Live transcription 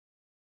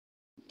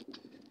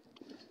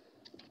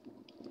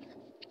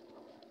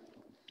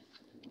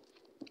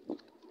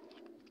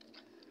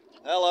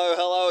Hello,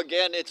 hello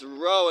again. It's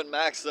Rowan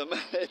Maxim.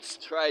 It's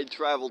Trade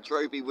Travel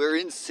Troopy. We're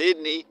in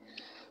Sydney,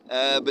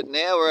 but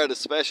now we're at a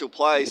special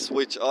place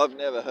which I've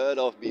never heard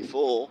of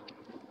before,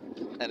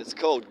 and it's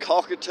called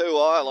Cockatoo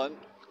Island.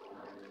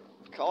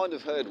 Kind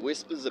of heard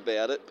whispers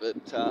about it, but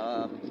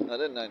I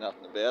didn't know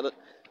nothing about it.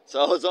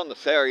 So I was on the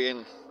ferry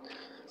and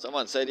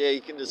someone said, yeah, you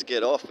can just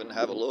get off and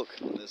have a look.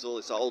 And there's all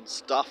this old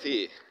stuff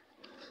here.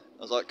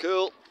 I was like,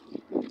 cool.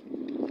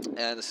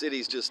 And the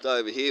city's just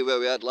over here where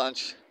we had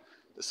lunch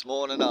this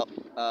morning up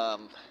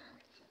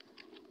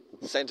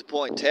Centre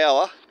Point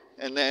Tower,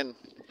 and then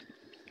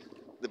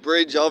the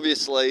bridge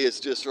obviously is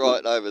just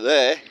right over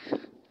there,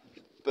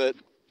 but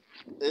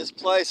this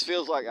place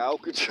feels like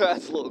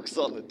Alcatraz looks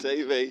on the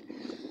TV,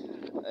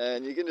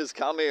 and you can just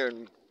come here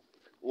and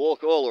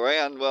walk all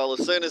around. Well,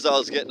 as soon as I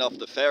was getting off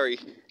the ferry,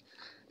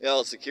 the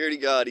old security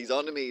guard, he's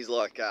onto me, he's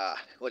like,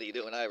 what are you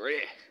doing over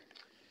here?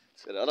 I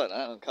said, I don't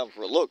know, I'm coming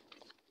for a look.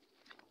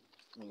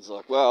 And he's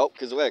like, well,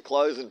 because we're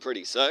closing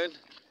pretty soon.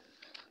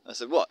 I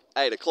said, what,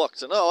 8 o'clock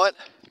tonight?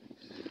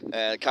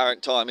 And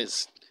current time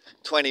is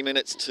 20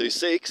 minutes to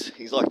 6.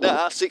 He's like,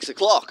 nah, 6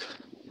 o'clock.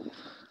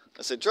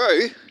 I said,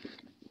 true.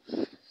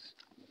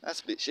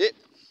 That's a bit shit.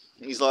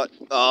 He's like,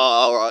 oh,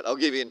 all right, I'll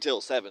give you until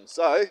 7.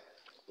 So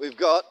we've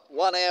got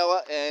 1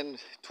 hour and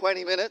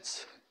 20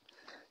 minutes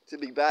to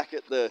be back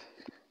at the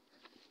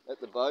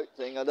boat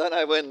thing. I don't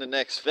know when the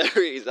next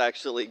ferry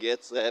actually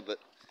gets there, but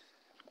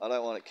I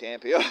don't want to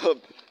camp here.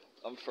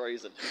 I'm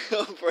freezing.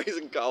 I'm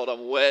freezing cold.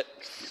 I'm wet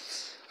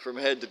from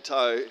head to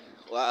toe.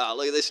 Wow,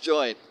 look at this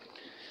joint.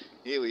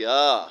 Here we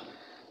are.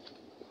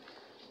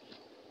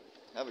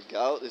 Have a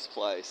go at this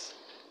place.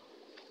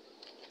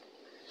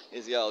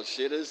 Here's the old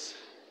shitters.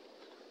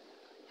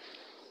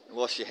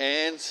 Wash your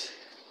hands.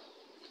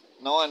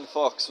 9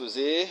 Fox was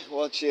here.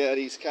 Watch out,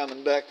 he's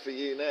coming back for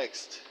you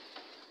next.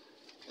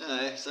 You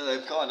know, so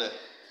they've kind of...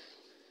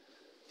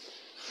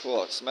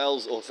 Oh, it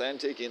smells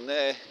authentic in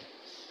there.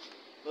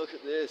 Look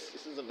at this.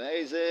 This is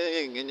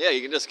amazing. And yeah,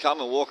 you can just come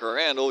and walk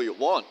around all you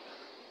want,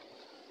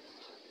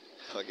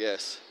 I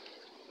guess.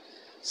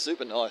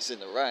 Super nice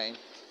in the rain.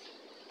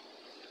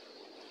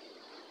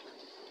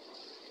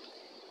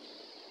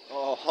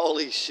 Oh,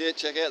 holy shit,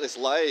 check out this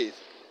lathe.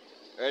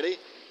 Ready?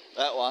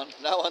 That one.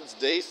 That one's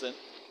decent.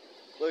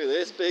 Look at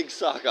this big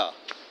sucker.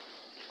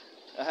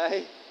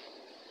 Hey?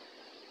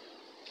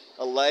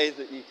 A lathe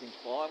that you can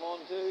climb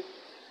onto.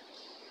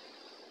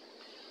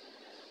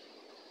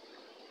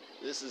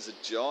 This is a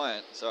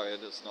giant. Sorry,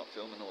 I'm just not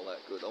filming all that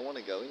good. I want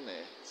to go in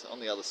there. It's on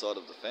the other side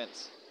of the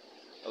fence.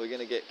 Are we going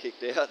to get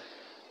kicked out?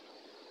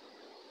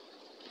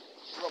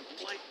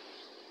 Probably.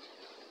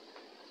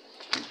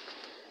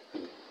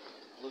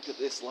 Look at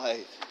this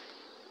lathe.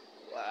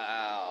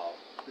 Wow.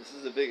 This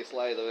is the biggest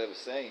lathe I've ever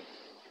seen.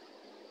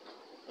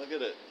 Look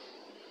at it.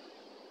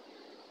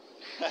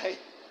 Hey,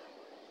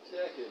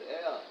 check it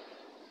out.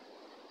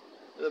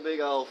 The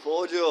big old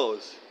 4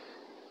 jaws.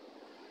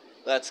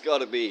 That's got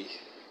to be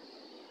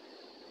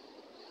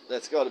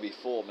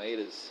 4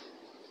 meters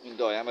in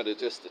diameter,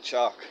 just the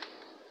chuck.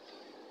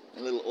 A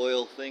little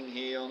oil thing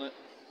here on it.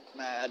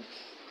 Mad.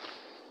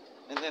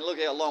 And then look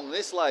how long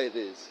this lathe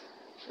is.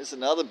 There's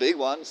another big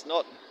one. It's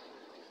not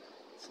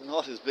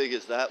as big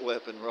as that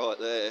weapon right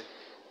there.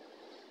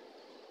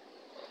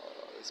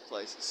 Oh, this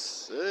place is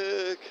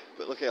sick.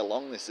 But look how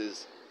long this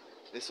is.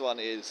 This one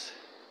is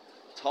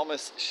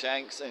Thomas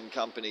Shanks and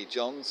Company,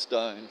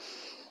 Johnstone.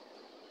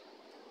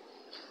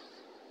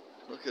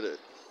 Look at it.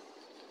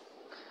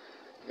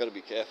 You've got to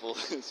be careful.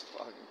 There's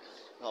fucking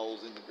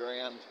holes in the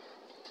ground.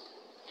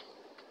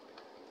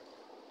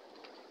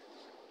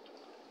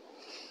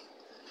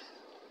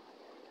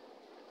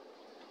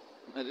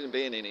 Imagine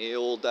being in here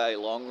all day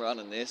long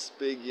running this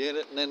big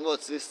unit. And then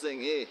what's this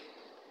thing here?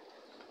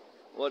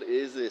 What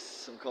is this?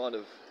 Some kind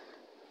of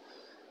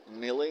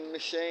milling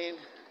machine?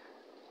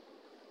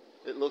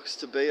 It looks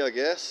to be, I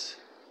guess.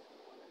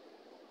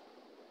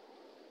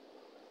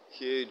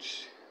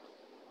 Huge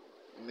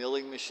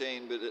milling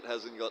machine, but it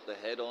hasn't got the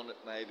head on it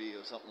maybe,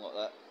 or something like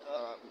that.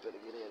 Alright, we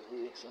better get out of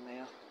here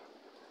somehow.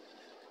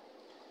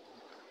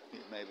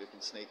 Maybe we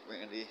can sneak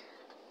around here.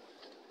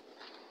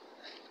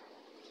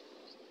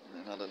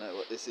 And then I don't know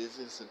what this is.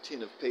 There's a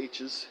tin of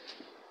peaches.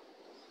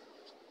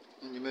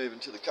 And you're moving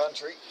to the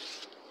country.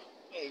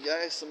 There you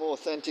go, some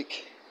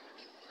authentic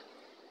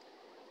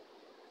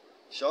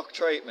shock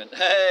treatment.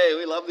 Hey,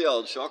 we love the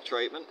old shock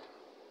treatment.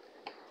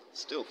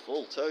 Still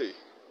full too.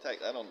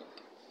 Take that on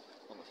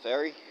the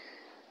ferry.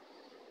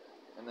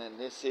 And then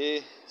this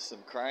here,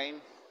 some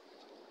crane.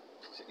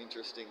 It's an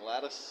interesting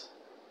lattice.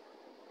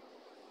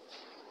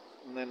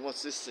 And then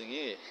what's this thing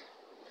here?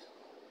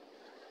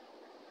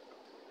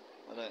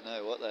 I don't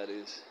know what that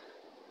is.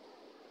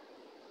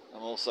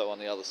 I'm also on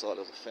the other side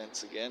of the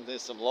fence again.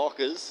 There's some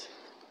lockers.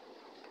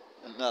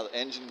 Another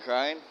engine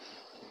crane.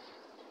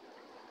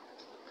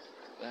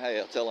 Hey,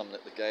 I'll tell them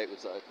that the gate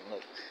was open.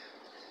 Look.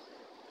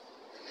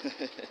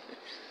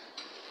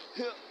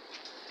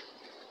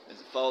 There's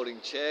a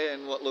folding chair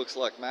and what looks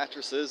like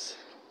mattresses.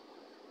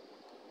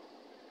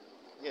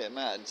 Yeah,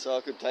 mad. So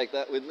I could take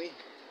that with me.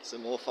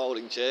 Some more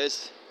folding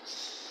chairs.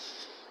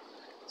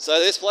 So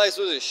this place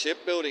was a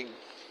shipbuilding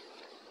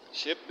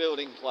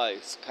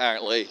place,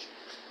 apparently.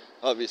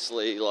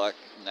 Obviously, like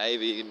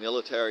Navy,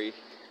 military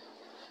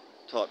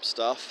type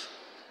stuff.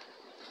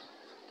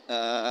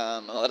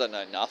 I don't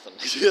know nothing.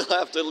 You'll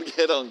have to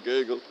get on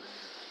Google.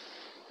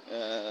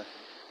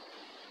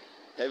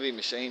 Heavy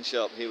machine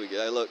shop. Here we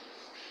go. Look.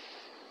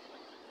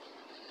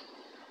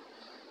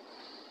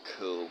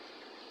 Cool.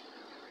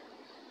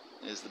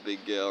 There's the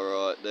big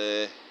girl right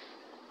there.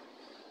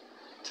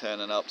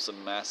 Turning up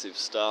some massive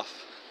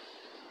stuff.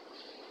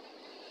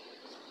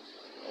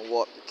 I'll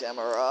wipe the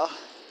camera.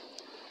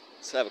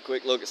 Let's have a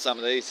quick look at some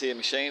of these here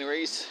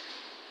machineries.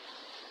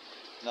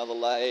 Another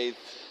lathe.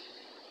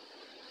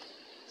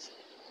 It's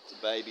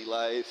a baby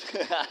lathe.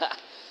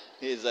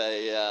 Here's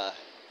a,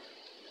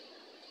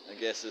 I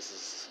guess this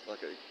is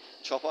like a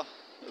chopper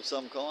of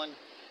some kind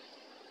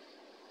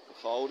for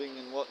folding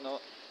and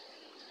whatnot.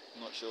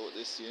 I'm not sure what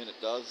this unit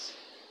does.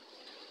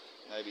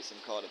 Maybe some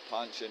kind of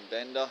punch and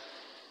bender.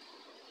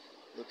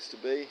 Looks to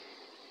be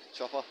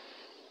chopper.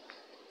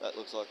 That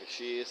looks like a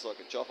shear, it's like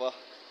a chopper.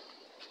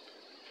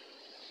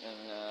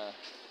 And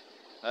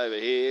over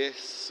here,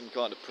 some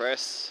kind of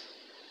press.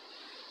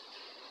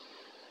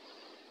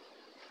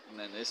 And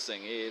then this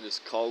thing here,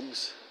 just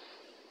cogs.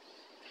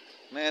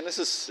 Man, this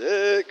is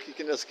sick. You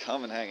can just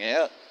come and hang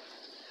out.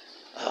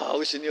 Oh, I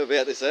wish I knew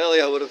about this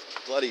earlier. I would have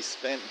bloody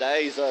spent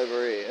days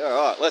over here.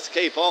 Alright, let's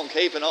keep on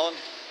keeping on.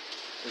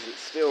 Is it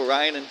still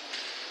raining?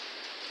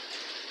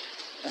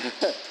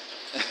 I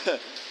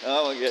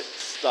don't want to get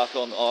stuck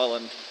on the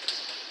island,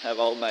 have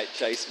old mate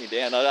chase me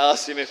down. I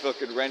asked him if I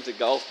could rent a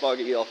golf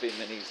buggy off him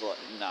and he's like,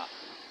 nah.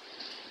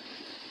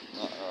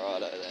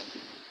 Alrighto then.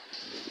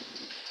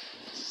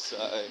 So,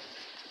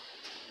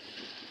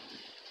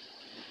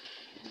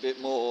 a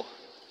bit more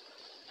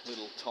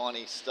little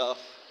tiny stuff.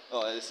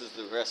 Oh, this is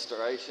the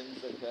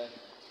restorations, okay.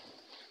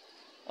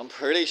 I'm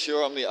pretty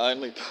sure I'm the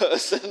only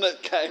person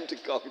that came to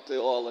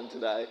Cockatoo Island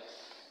today.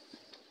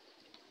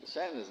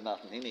 Shame there's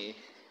nothing in here.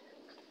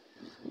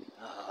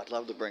 Oh, I'd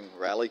love to bring a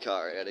rally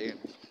car out here and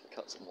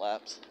cut some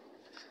laps.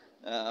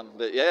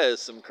 But yeah,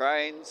 there's some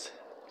cranes.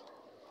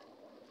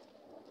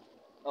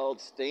 Old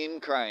steam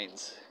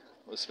cranes.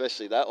 Well,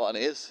 especially that one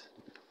is.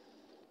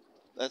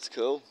 That's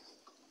cool.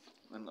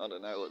 And I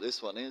don't know what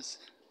this one is.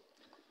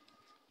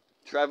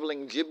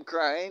 Travelling jib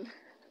crane.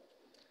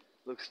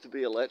 Looks to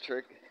be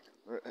electric.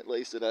 Or at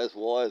least it has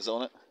wires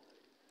on it.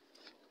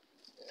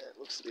 Yeah, it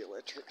looks to be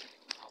electric.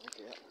 Oh,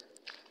 look out.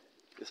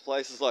 This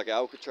place is like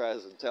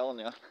Alcatraz, I'm telling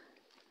you.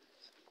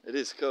 It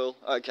is cool.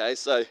 Okay,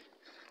 so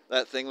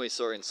that thing we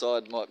saw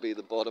inside might be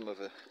the bottom of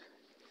a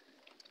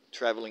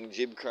travelling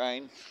jib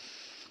crane.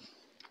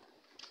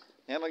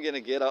 How am I going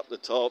to get up the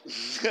top?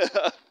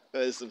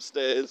 There's some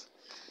stairs.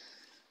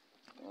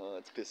 Oh,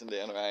 it's pissing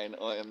down rain.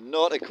 I am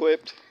not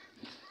equipped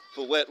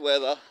for wet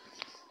weather.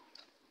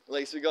 At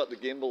least we got the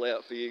gimbal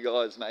out for you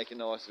guys, make a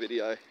nice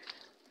video. I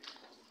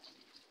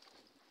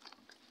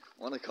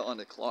want to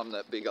kind of climb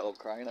that big old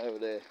crane over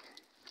there.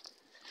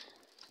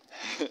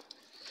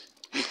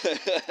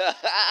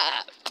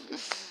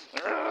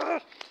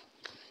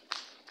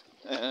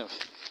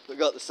 We've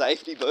got the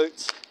safety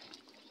boots,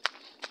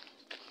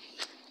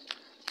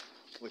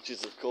 which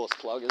is of course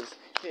pluggers.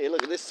 Here,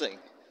 look at this thing.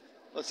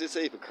 What's this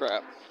heap of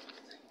crap?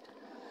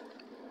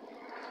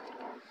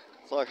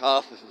 It's like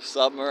half of a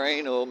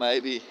submarine, or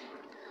maybe,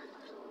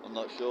 I'm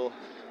not sure,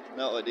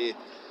 no idea.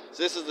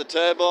 So this is the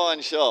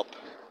turbine shop.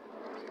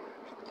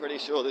 I'm pretty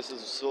sure this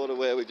is sort of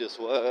where we just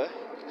were.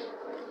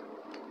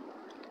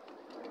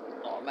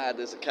 Oh mad,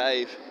 there's a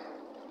cave.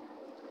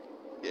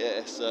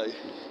 Yeah, so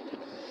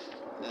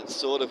that's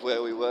sort of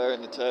where we were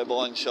in the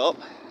turbine shop.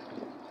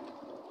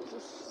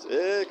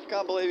 I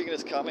can't believe you can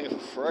just come here for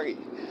free.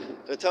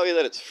 Did I tell you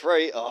that it's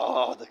free?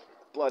 Oh, the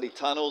bloody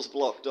tunnel's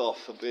blocked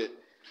off a bit.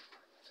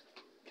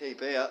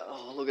 Keep out.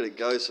 Oh, look at it,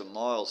 goes for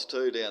miles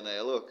too down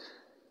there, look.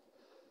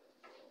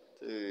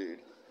 Dude.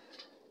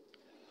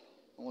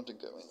 I want to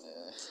go in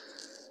there.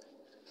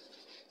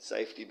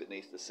 Safety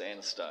beneath the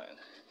sandstone.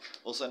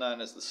 Also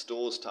known as the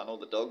Stores Tunnel,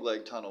 the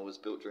Dogleg Tunnel was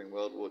built during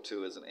World War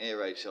II as an air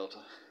raid shelter.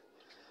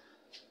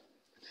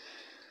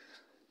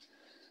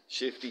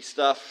 Shifty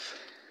stuff.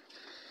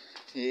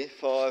 Here,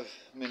 5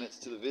 minutes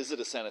to the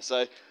visitor centre.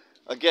 So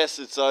I guess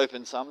it's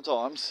open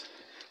sometimes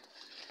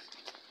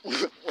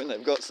when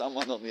they've got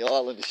someone on the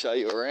island to show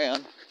you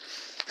around.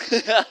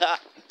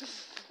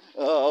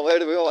 Oh, where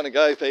do we want to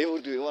go, people?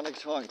 Do we want to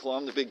try and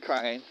climb the big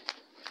crane?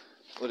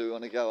 Or do we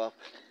want to go up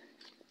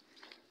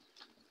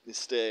the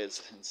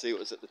stairs and see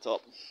what's at the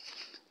top?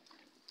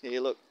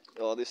 Here, look.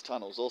 Oh, this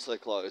tunnel's also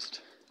closed,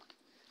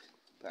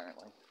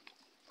 apparently.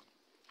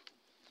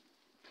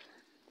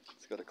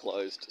 It's got a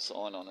closed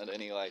sign on it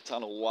anyway.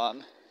 Tunnel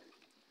 1.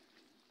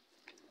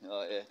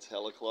 Oh yeah, it's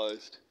hella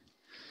closed.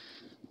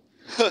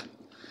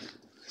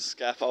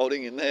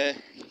 Scaffolding in there.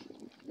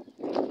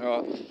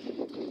 Alright.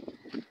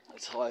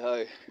 Let's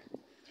hi-ho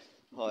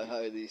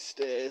these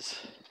stairs.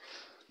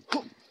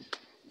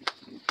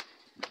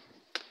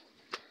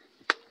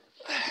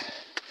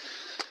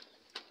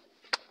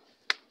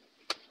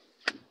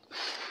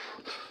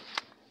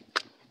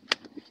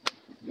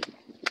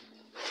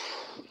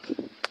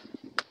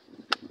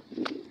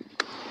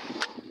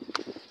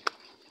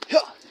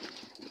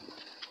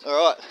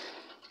 Alright,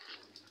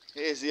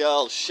 here's the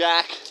old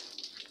shack.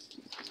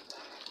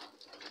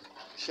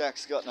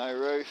 Shack's got no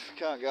roof,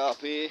 can't go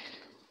up here.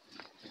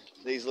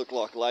 These look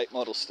like late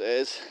model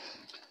stairs.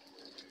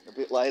 A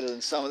bit later than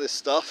some of this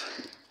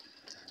stuff.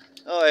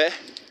 Oh yeah,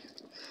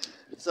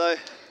 so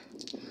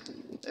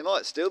they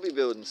might still be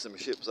building some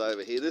ships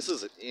over here. This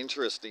is an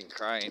interesting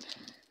crane.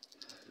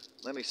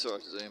 Let me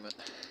sort of zoom it.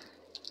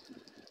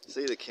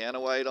 See the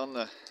counterweight on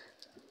the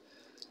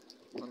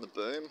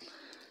boom?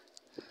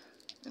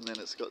 And then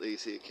it's got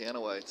these here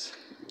counterweights.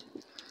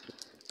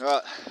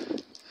 Alright,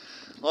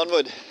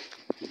 onward.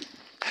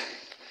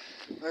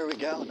 Where are we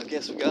going? I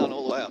guess we're going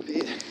all the way up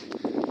here.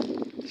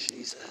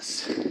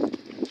 Jesus.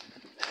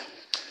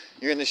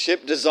 You're in the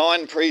ship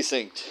design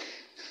precinct.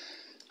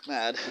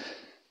 Mad.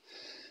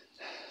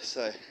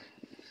 So,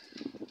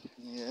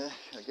 yeah,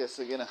 I guess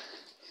they're gonna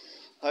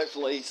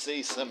hopefully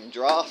see some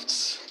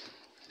drafting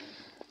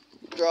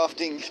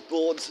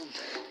boards and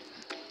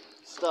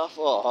stuff.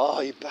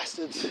 Oh, you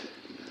bastards.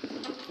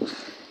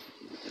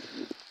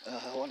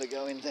 I want to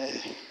go in there.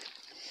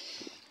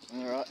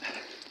 Alright.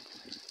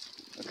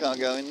 I can't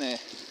go in there.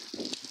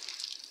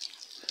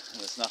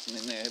 There's nothing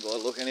in there by the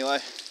look anyway.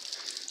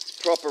 It's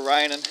proper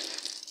raining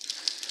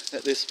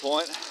at this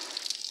point.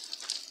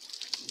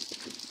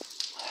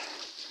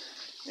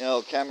 The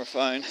old camera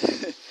phone.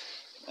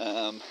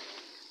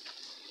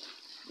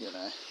 You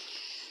know,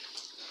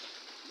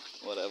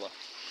 whatever.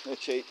 They're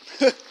cheap.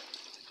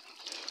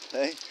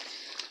 Hey,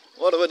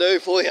 what do I do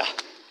for you?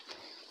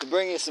 To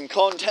bring you some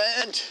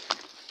content.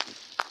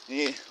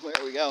 Yeah, where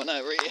are we going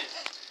over here?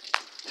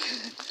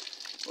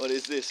 What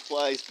is this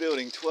place?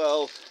 Building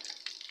 12.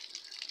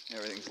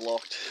 Everything's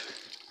locked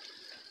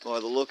by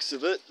the looks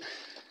of it.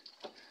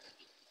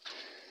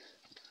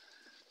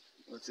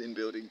 What's in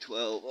building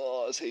 12?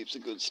 Oh, there's heaps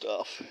of good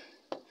stuff.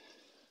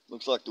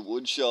 Looks like the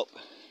wood shop.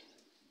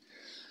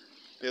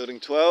 Building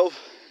 12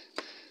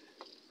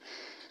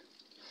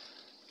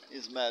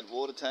 is mad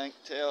water tank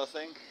tower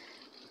thing.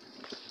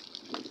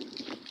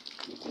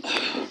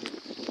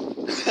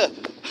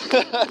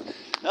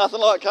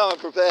 Nothing like coming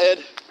prepared.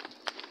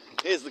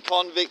 Here's the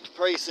convict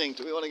precinct.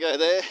 Do we want to go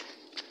there?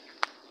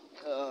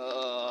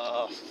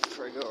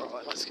 Frig,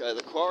 alright, let's go.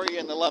 The quarry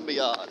and the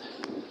lumberyard.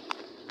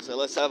 So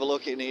let's have a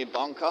look in here,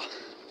 bunker.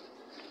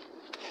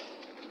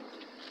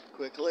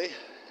 Quickly.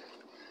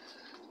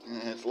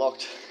 And it's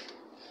locked.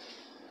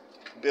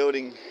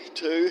 Building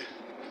 2.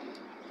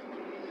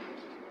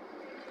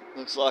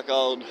 Looks like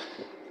old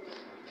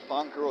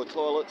bunker or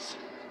toilets.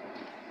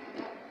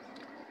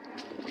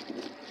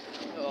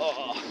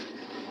 Oh.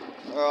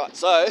 Alright,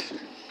 so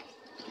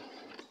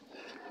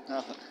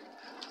nothing.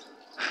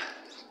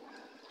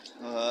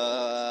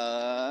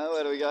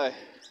 Where do we go?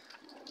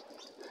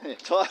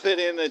 Type it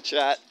in the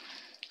chat.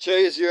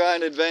 Choose your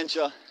own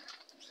adventure.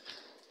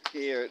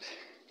 Here at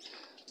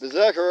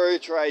Berserkaroo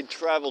Trade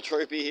Travel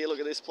Troopy. Here, look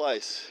at this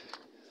place.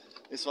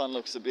 This one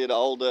looks a bit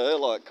older,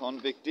 like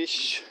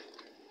convict-ish.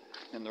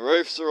 And the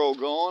roofs are all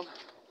gone.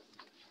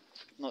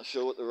 Not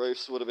sure what the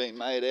roofs would have been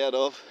made out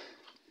of.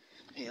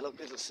 Here, look,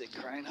 there's a sick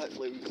crane.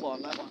 Hopefully we can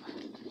climb that one.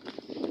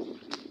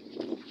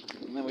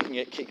 And then we can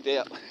get kicked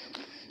out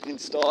in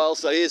style.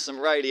 So here's some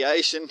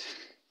radiation.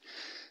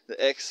 The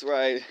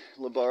X-ray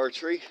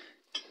laboratory.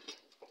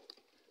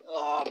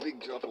 Oh, a big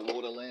drop of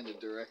water landed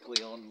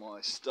directly on my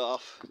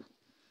stuff.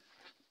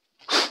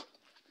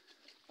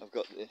 I've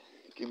got the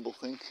gimbal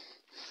thing.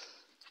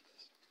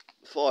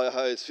 Fire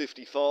hose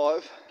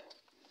 55.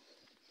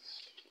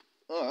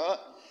 Alright.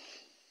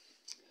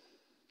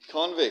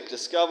 Convict.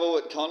 Discover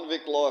what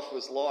convict life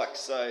was like.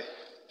 So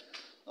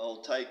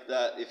I'll take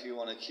that. If you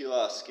want to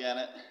QR scan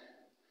it,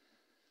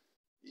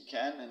 you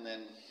can, and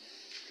then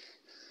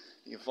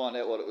you can find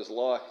out what it was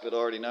like. But I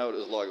already know what it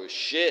was like. It was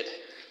shit.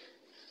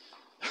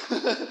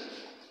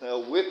 They were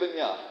whipping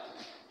you.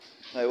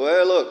 They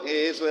were, look,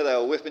 here's where they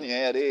were whipping you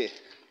out here.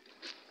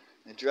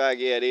 They drag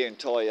you out here and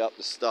tie you up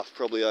to stuff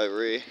probably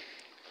over here.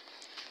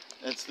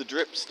 It's the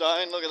drip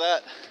stone, look at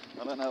that.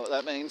 I don't know what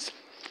that means.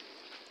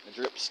 The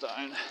drip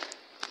stone.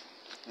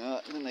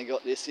 And then they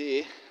got this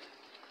here.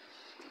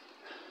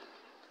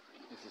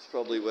 This is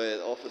probably where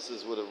the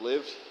officers would have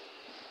lived.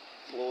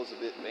 Floor's a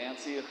bit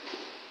bouncier.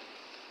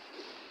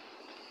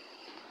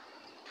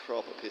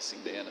 Proper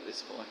pissing down at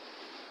this point.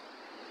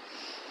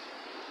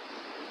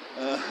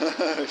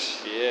 Oh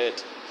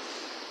shit.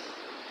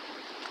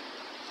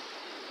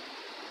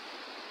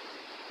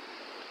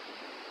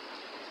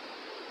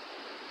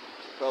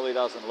 Probably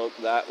doesn't look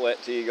that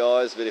wet to you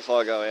guys, but if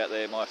I go out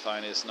there, my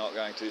phone is not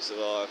going to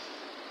survive.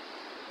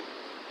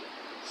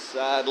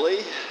 Sadly.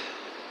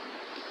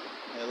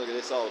 Yeah, look at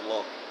this old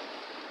lock.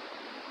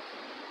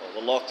 Well,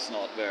 the lock's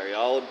not very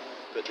old,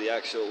 but the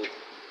actual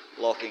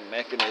locking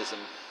mechanism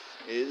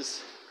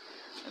is.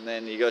 And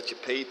then you got your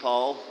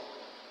peephole.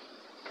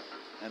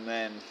 And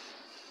then,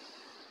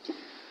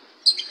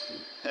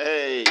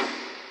 hey,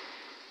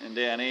 and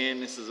down here,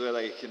 and this is where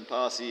they can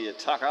pass you your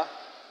tucker.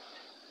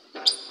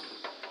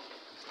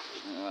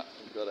 Alright,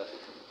 we've got a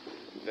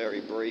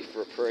very brief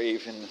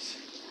reprieve in this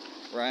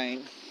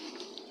rain.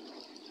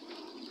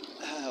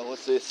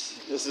 What's this?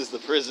 This is the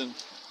prison,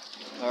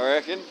 I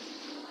reckon.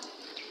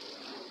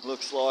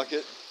 Looks like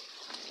it.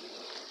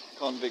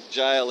 Convict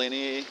jail in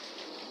here.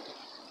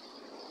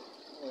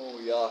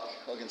 Oh yuck,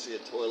 I can see a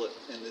toilet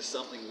and there's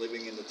something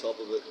living in the top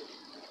of it.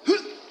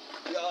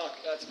 Yuck,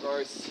 that's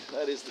gross.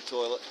 That is the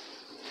toilet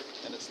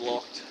and it's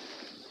locked.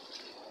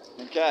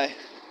 Okay.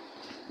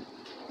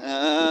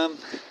 Yeah,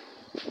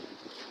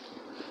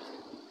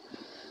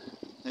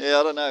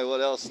 I don't know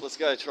what else. Let's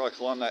go try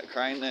climb that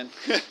crane then.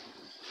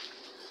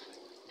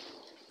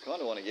 Kind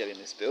of want to get in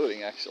this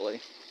building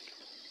actually.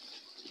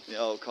 The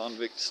old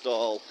convict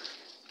style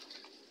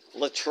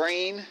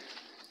latrine.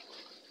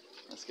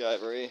 Let's go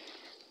over here.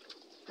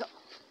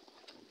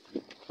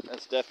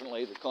 That's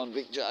definitely the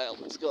convict jail.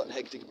 It's got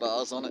hectic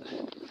bars on it.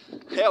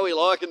 How are we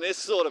liking this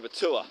sort of a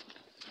tour?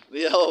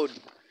 The old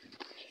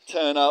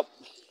turn up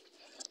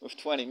with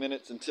 20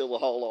 minutes until the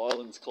whole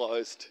island's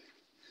closed.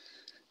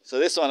 So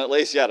this one, at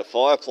least you had a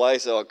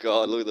fireplace. Oh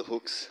God, look at the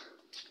hooks.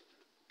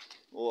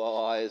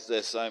 Why is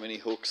there so many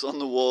hooks on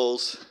the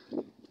walls?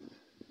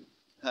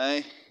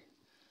 Hey?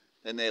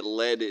 And they're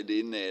leaded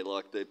in there,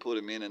 like they put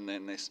them in and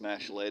then they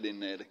smash lead in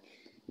there to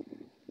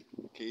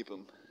keep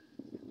them.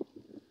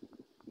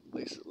 At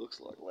least it looks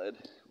like lead.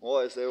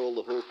 Why is there all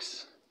the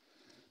hooks?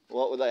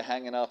 What were they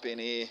hanging up in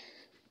here?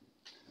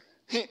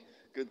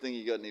 Good thing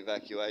you got an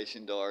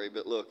evacuation diary,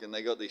 but look, and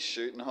they got these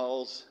shooting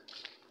holes.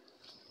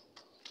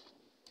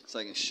 So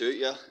they can shoot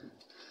you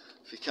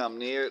if you come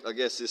near it. I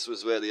guess this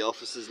was where the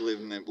officers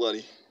lived and they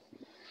bloody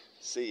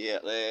see you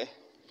out there,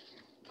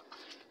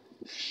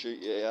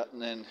 shoot you out,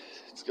 and then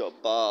it's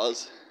got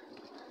bars.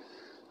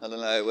 I don't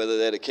know whether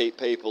they're to keep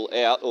people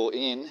out or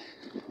in.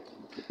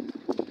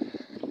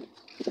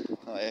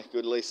 Oh yeah,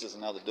 good, at least there's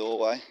another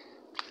doorway.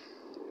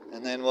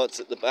 And then what's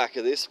at the back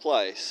of this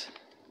place?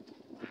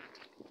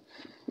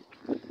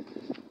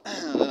 I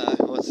don't know,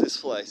 what's this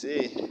place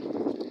here?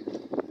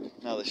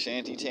 Another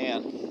shanty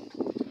town.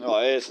 Oh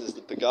yeah, this is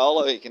the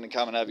pergola. You can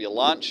come and have your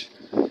lunch.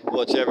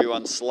 Watch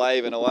everyone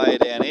slaving away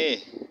down here.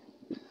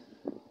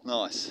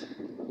 Nice.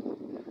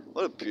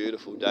 What a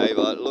beautiful day,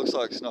 but it looks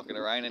like it's not going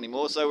to rain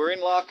anymore, so we're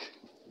in luck.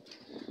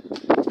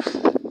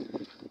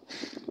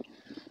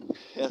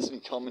 How's me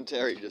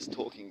commentary just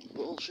talking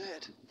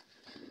bullshit?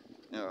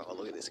 Alright, well,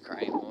 look at this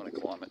crane. I want to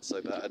climb it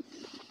so bad.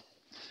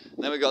 And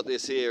then we got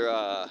this here,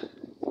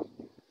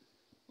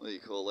 what do you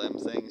call them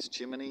things?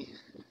 Chimney.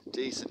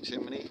 Decent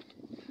chimney.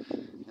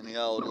 And the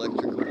old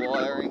electrical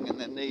wiring, and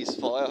then these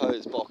fire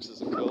hose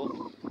boxes are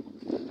cool.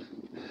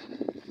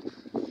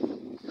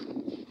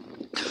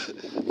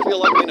 I feel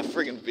like I'm in a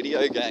friggin'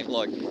 video game,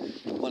 like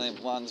one of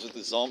them ones with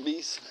the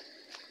zombies,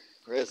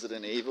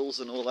 Resident Evils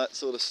and all that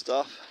sort of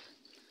stuff.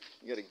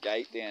 You got a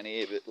gate down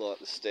here, but like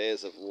the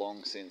stairs have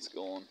long since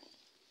gone.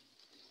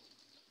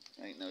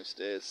 Ain't no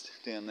stairs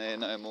down there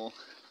no more.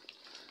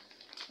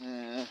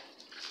 Alright,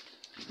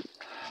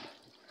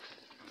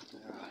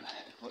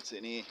 what's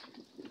in here?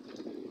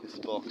 This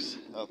box,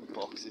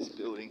 this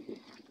building.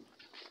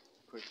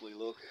 Quickly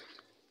look.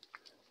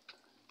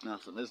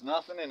 Nothing. There's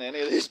nothing in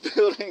any of these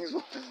buildings.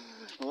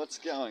 What's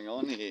going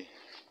on here?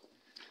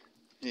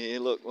 Yeah,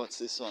 look, what's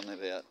this one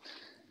about?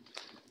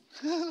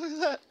 Look at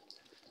that.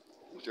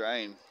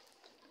 Drain.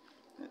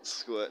 It's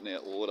squirting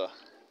out water.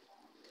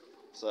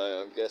 So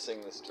I'm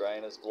guessing this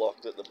drain is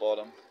blocked at the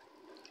bottom,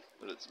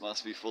 but it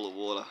must be full of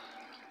water.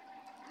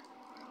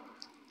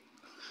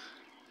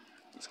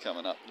 It's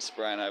coming up and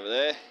spraying over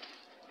there.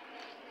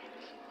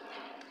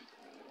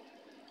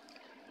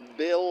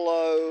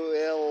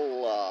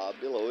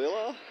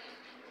 Billowilla.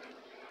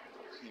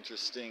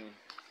 Interesting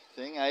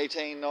thing,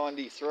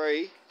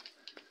 1893.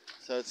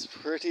 So it's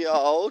pretty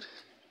old.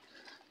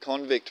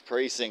 Convict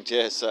precinct,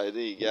 yeah, so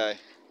there you go.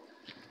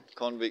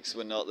 Convicts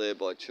were not there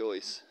by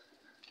choice.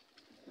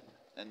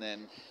 And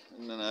then, I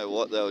don't know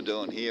what they were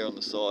doing here on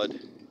the side.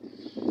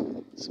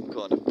 Some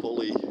kind of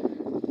pulley.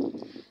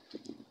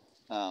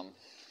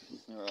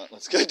 Alright,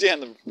 let's go down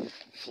the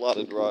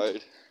flooded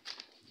road.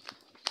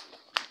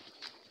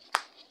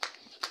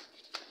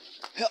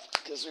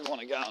 Because we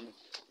want to go and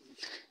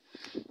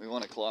we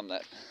want to climb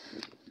that.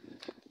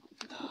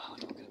 No, not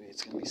going to be.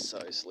 It's going to be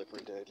so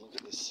slippery, dude. Look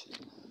at this.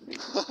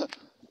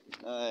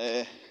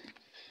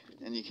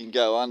 And you can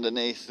go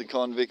underneath the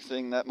convict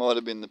thing. That might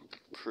have been the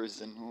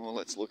prison. Oh,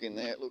 let's look in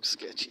there. It looks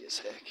sketchy as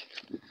heck.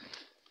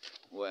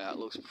 Wow, it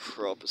looks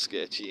proper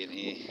sketchy in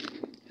here.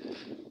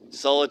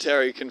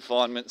 Solitary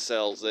confinement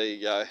cells. There you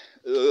go.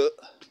 Ugh.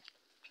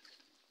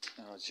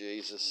 Oh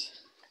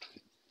Jesus.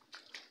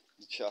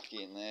 Chuck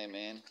you in there,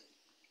 man.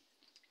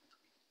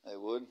 They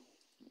would.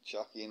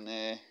 Chuck you in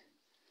there.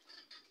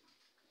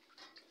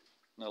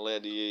 Not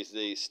allowed to use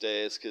these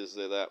stairs because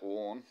they're that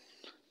worn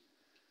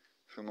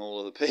from all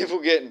of the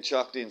people getting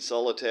chucked in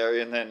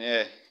solitary, and then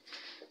yeah.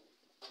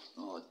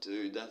 Oh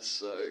dude, that's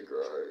so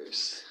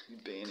gross.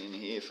 You've been in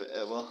here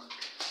forever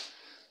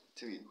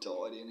till you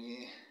died in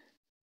here.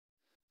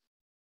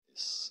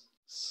 This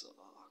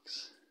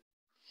sucks.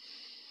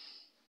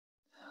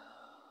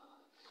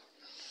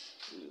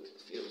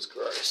 It feels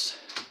gross.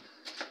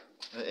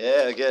 But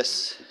yeah, I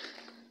guess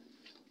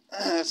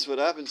that's what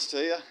happens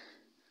to you.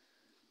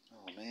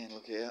 man,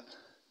 look out.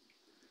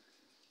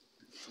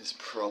 There's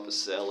proper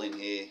cell in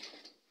here.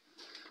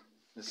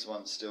 This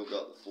one's still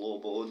got the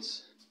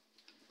floorboards.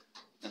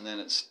 And then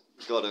it's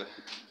got a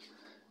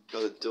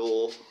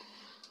door.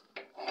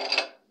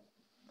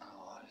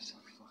 Oh, I'm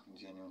fucking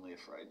genuinely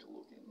afraid to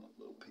look in that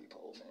little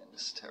peephole, man.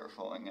 This is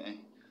terrifying, eh?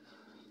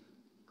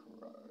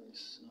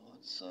 Gross. Oh,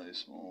 it's so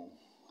small.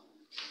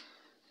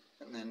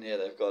 And then, yeah,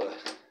 they've got you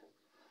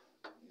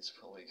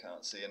probably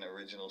can't see an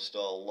original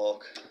style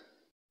lock.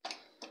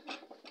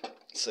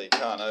 So you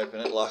can't open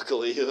it,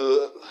 luckily.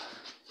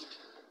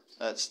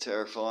 That's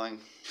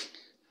terrifying.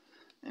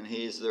 And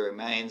here's the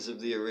remains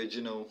of the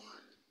original.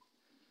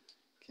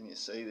 Can you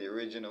see the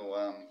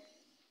original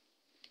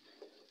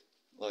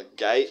like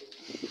gate?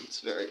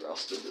 It's very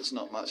rusted, there's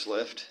not much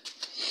left.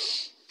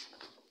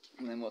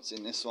 And then what's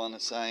in this one,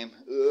 the same.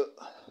 Ugh.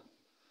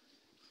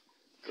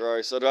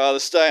 Gross. I'd rather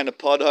stay in a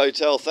pod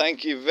hotel,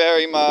 thank you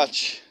very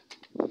much.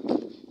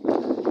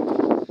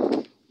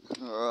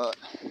 Alright.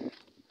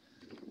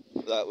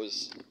 That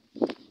was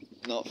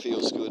not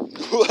feels good.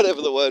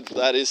 Whatever the word for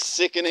that is,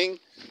 sickening.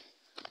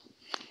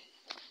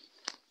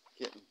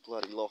 Getting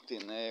bloody locked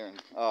in there,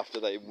 and after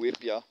they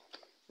whip you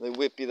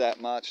that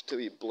much till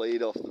you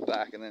bleed off the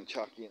back and then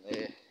chuck you in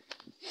there.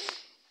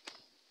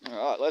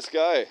 Alright, let's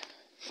go.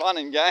 Fun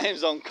and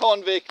games on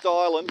Convict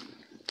Island.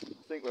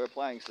 I think we're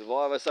playing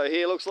Survivor. So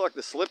here looks like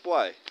the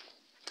slipway,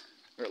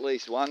 or at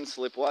least one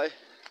slipway.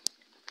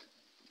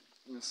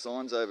 And the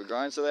sign's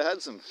overgrown. So they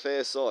had some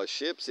fair sized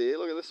ships here.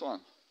 Look at this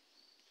one.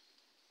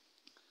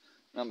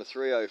 Number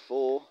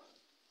 304.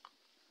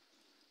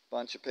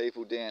 Bunch of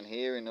people down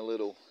here in a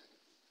little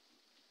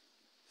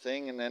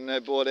thing, and then they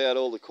brought out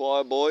all the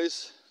choir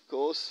boys, of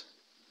course.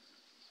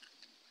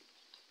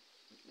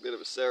 Bit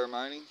of a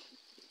ceremony.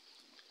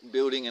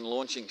 Building and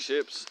launching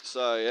ships.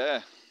 So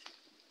yeah.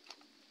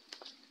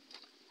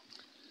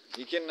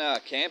 You can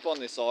camp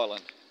on this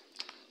island.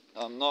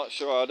 I'm not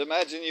sure. I'd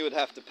imagine you would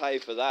have to pay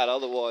for that,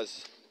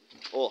 otherwise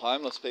all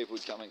homeless people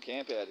would come and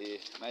camp out here.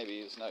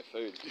 Maybe there's no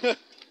food.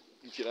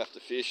 You'd have to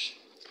fish.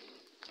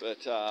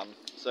 But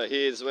so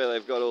here's where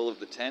they've got all of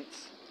the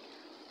tents.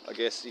 I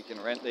guess you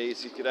can rent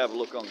these. You could have a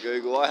look on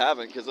Google. I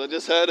haven't, because I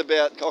just heard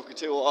about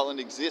Cockatoo Island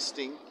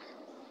existing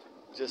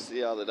just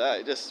the other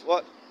day.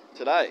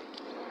 Today?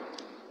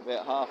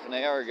 About half an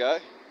hour ago.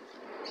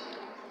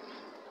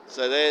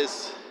 So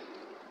there's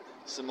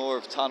some more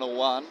of Tunnel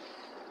 1.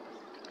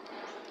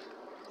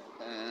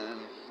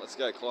 And let's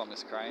go climb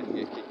this crane and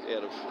get kicked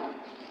out of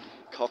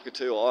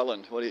Cockatoo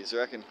Island. What do you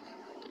reckon?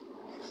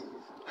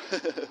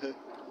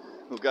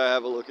 We'll go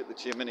have a look at the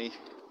chimney.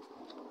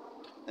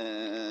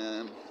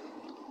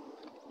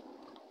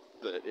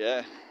 But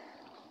yeah,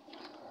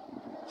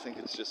 I think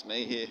it's just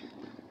me here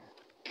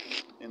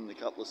and the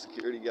couple of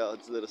security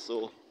guards that I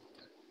saw.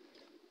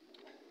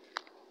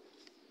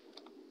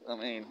 I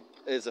mean,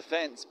 there's a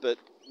fence, but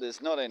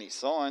there's not any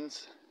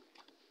signs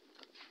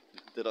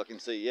that I can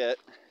see yet.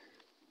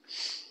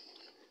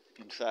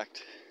 In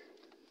fact,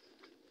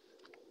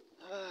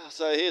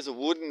 so here's a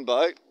wooden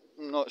boat.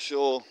 I'm not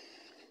sure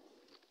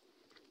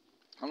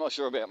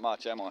about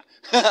much, am I?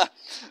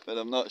 But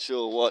I'm not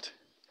sure what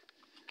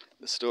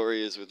the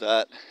story is with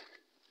that.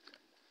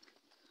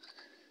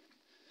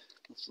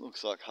 This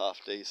looks like half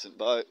decent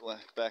boat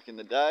back in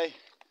the day.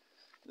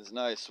 There's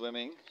no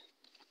swimming.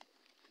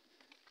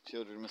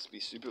 Children must be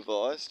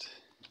supervised.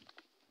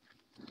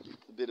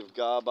 A bit of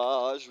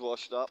garbage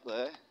washed up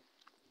there.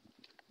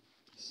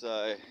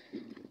 So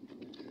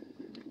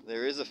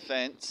there is a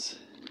fence,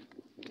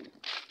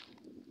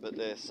 but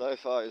there so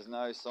far is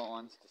no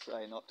signs to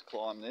say not to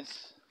climb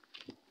this.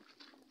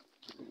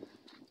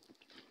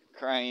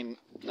 Crane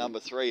number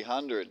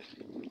 300.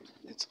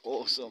 It's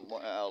awesome.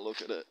 Wow,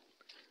 look at it.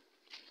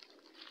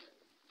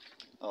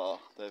 Oh,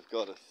 they've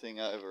got a thing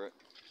over it.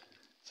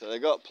 So they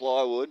got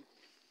plywood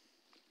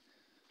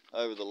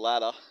over the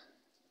ladder.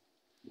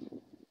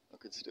 I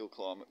could still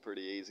climb it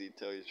pretty easy, to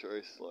tell you the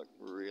truth, like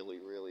really,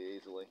 really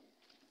easily.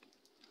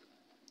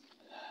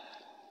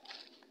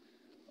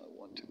 I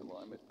want to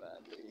climb it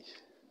badly.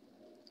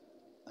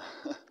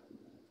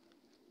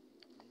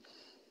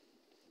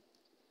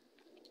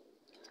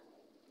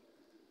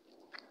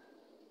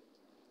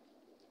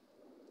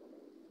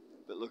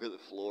 But look at the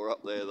floor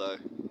up there though.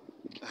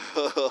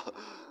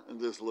 I'm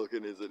just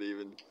looking, is it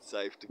even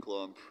safe to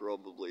climb?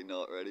 Probably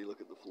not. Ready? Look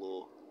at the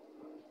floor.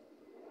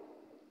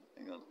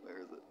 Hang on, where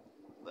is it?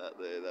 That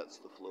there, that's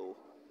the floor.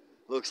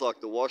 Looks like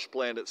the wash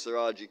plant at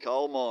Saraji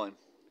coal mine.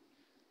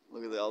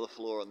 Look at the other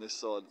floor on this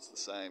side, it's the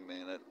same,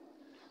 man.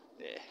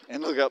 Yeah,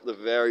 and look up the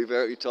very,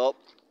 very top.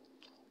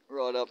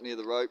 Right up near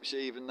the rope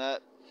sheave and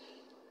that.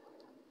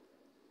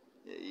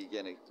 Yeah,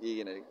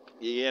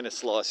 you're gonna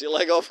slice your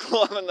leg off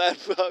climbing that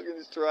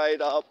fucking straight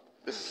up.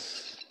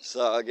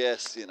 So I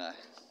guess,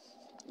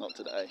 not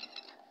today.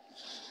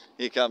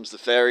 Here comes the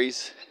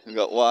ferries. We've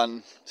got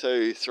 1,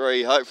 2,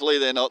 3. Hopefully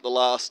they're not the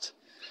last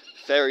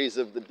ferries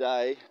of the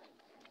day.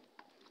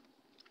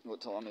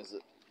 What time is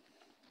it?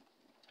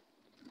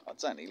 Oh,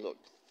 it's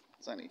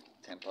only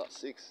 10 past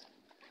 6.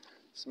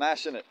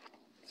 Smashing it.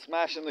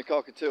 Smashing the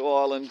Cockatoo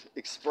Island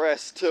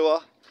Express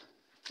tour.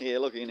 Here,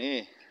 look in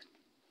here.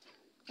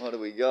 What do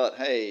we got?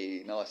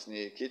 Hey, nice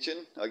new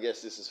kitchen. I guess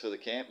this is for the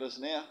campers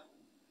now.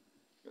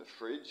 Got a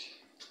fridge.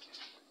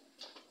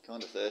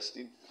 Kind of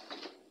thirsty.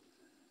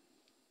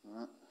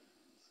 Alright.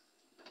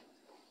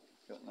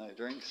 Got no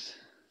drinks.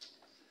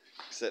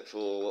 Except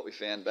for what we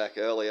found back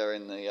earlier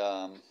in the,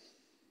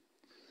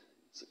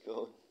 what's it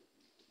called?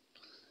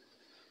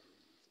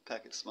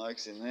 Packet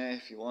smokes in there.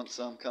 If you want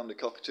some, come to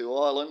Cockatoo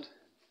Island.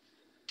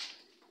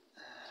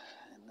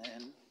 And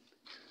then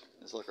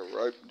there's like a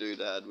rope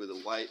doodad with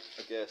a weight,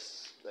 I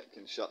guess, that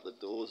can shut the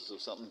doors or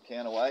something,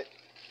 counterweight.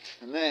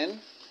 And then,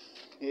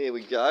 here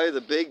we go,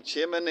 the big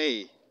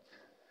chimney.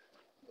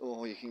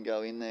 Oh, you can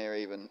go in there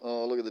even.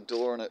 Oh, look at the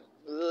door on it.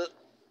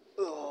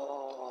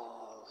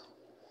 Oh,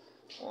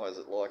 why is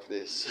it like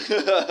this?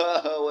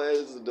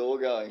 Where's the door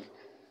going?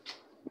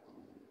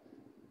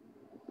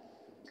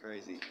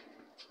 Crazy.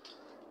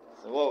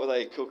 So what were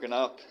they cooking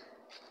up?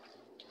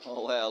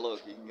 Oh wow,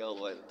 look, you can go all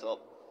the way to the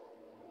top.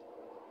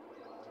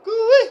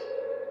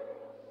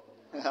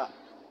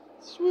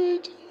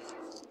 Sweet.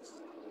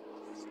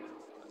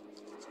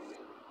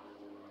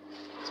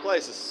 This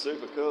place is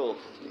super cool.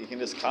 You can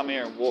just come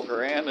here and walk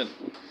around and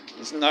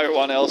there's no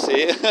one else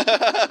here.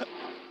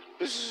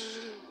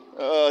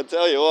 Oh, I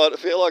tell you what, I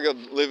feel like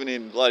I'm living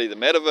in bloody the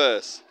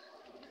metaverse.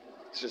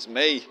 It's just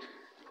me.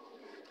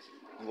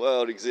 The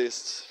world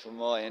exists for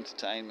my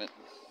entertainment.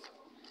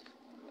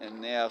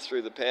 And now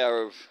through the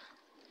power of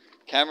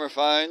camera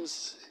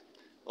phones,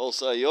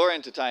 also your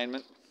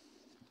entertainment.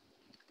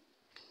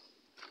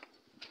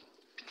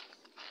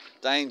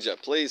 Danger,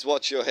 please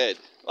watch your head.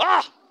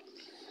 Ah!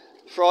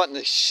 Frightened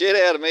the shit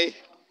out of me.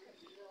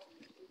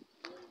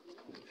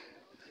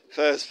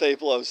 First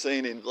people I've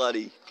seen in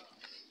bloody,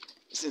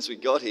 since we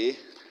got here.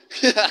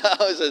 I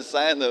was just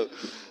saying the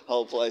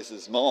whole place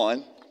is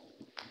mine.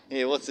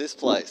 Here, what's this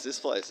place? This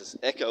place is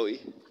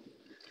echoey.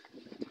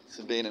 This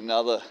has been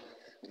another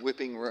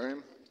whipping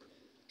room.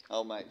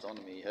 Old mate's on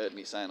me, he heard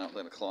me saying I'm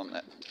going to climb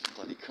that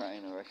bloody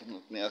crane, I reckon.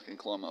 Look, now I can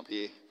climb up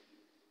here.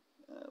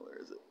 Where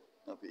is it?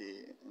 Up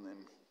here, and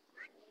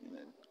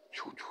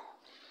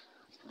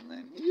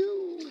then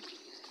you.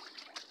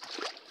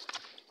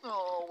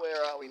 Oh,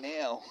 where are we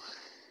now?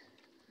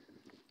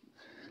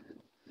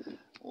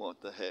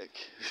 What the heck?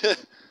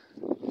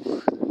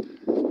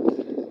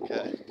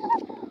 Okay.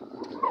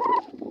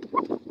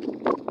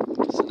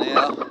 So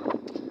now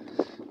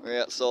we're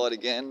outside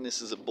again.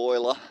 This is a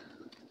boiler,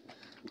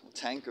 a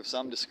tank of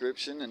some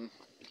description, and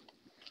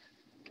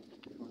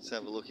let's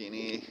have a look in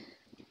here.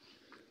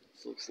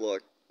 This looks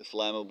like the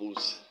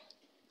flammables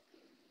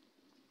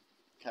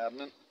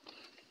cabinet,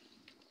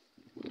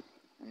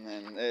 and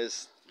then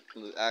there's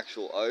the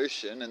actual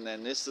ocean, and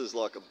then this is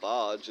like a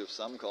barge of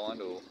some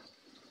kind, or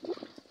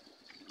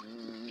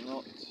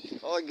not.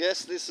 Oh, I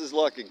guess this is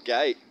like a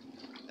gate,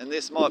 and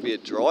this might be a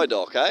dry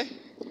dock, eh?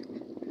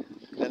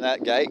 And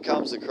that gate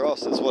comes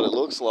across, that's what it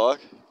looks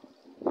like,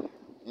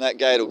 and that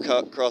gate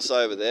will cross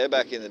over there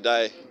back in the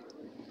day,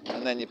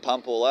 and then you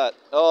pump all that.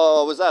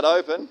 Oh, was that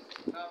open?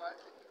 No,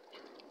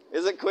 mate.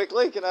 Is it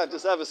quickly? Can I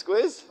just have a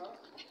squiz?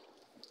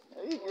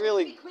 Are you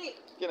really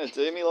going to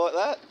do me like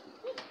that?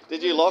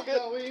 Did you lock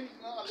it?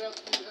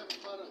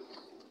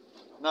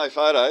 No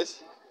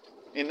photos?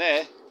 In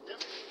there?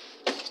 Yep.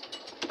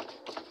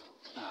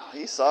 Oh,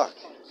 you suck.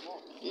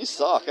 You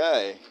suck,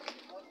 eh?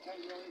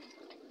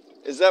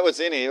 Is that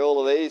what's in here,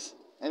 all of these?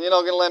 And you're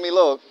not going to let me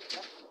look?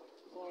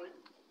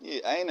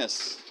 You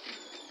anus.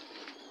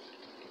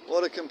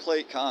 What a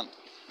complete cunt.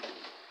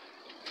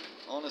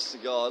 Honest to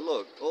God,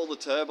 look, all the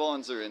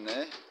turbines are in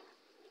there.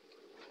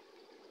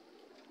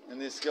 And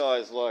this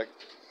guy's like,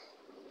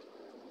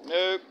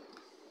 nope.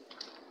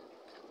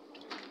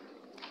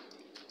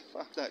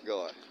 Fuck that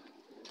guy.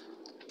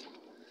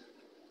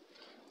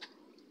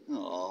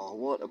 Oh,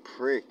 what a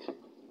prick.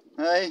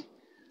 Hey,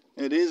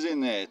 it is in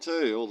there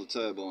too, all the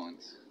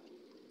turbines.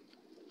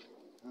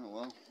 Oh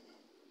well.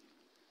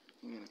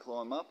 You gonna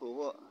climb up or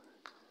what?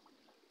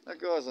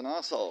 That guy's an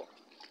asshole.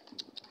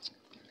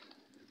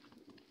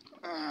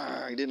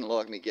 He didn't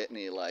like me getting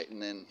here late, and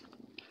then,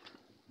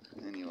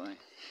 anyway.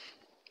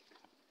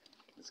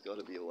 There's got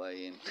to be a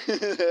way in.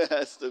 There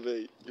has to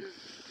be.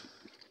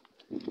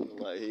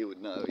 Like he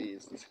would know, he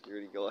is the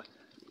security guy.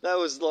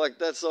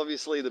 That's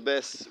obviously the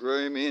best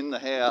room in the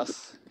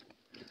house.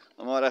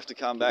 I might have to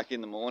come back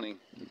in the morning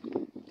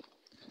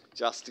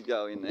just to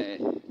go in there.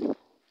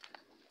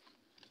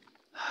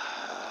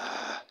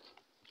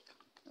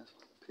 That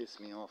pissed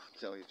me off, to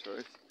tell you the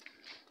truth.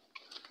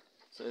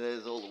 So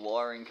there's all the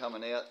wiring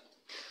coming out.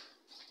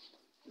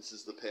 This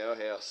is the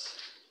powerhouse.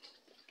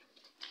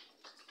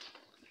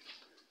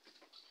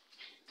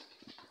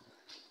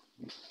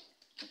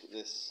 Look at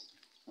this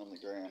on the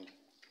ground.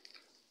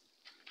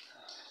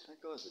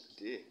 That guy's a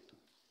dick.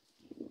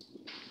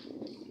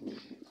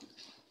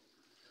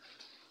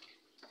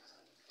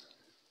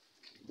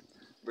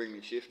 Bring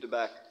me shifter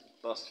back,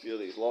 bust a few of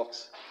these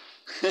locks.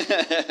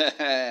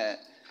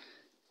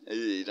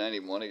 You don't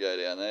even want to go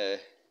down there.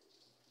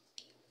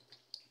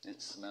 It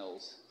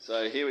smells.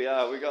 So here we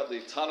are, we got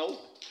the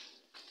tunnel.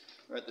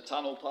 We're at the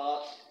tunnel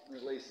part, or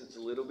at least it's a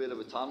little bit of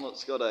a tunnel.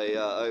 It's got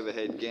a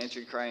overhead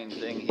gantry crane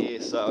thing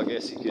here, so I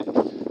guess you could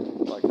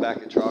like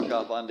back a truck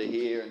up under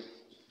here and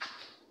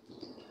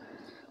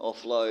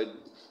offload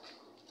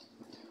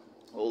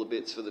all the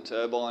bits for the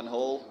turbine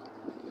hall,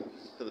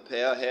 for the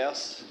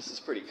powerhouse. This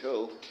is pretty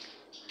cool.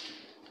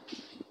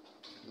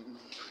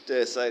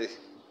 Dare say,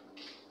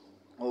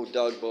 all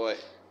dug by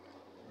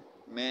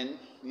men,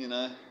 you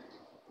know,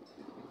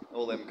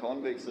 all them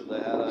convicts that they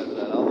had over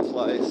that other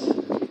place.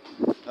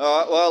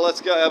 Alright, well, let's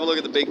go have a look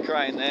at the big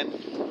crane then.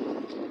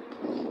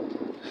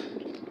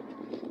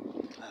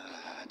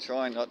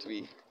 Trying not to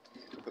be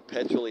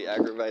perpetually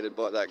aggravated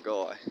by that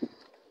guy.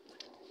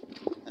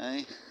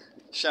 Hey?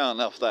 Showing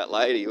off that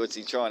lady. What's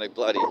he trying to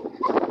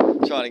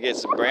trying to get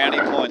some brownie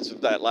points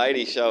with that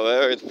lady? Show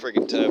her the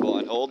friggin'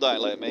 turbine hall. Don't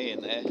let me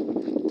in there.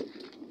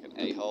 An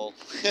a-hole.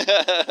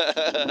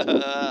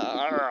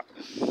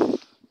 I'm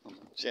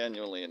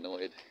genuinely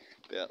annoyed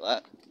about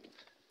that.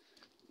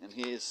 And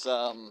here's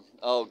some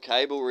old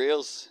cable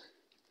reels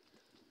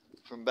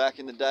from back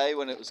in the day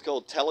when it was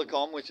called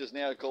Telecom, which is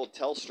now called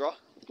Telstra.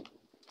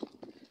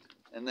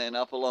 And then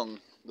up along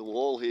the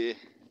wall here,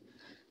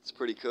 it's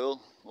pretty cool.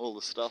 All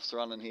the stuff's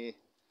running here.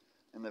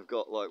 And they've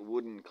got like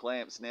wooden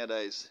clamps.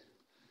 Nowadays,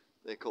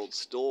 they're called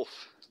Storf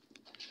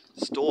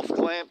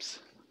clamps,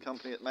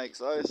 company that makes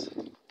those.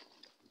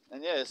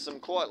 And yeah, some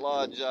quite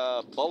large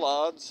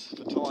bollards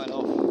for tying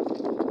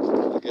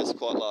off, I guess,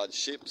 quite large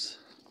ships.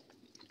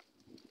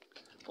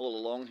 All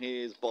along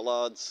here is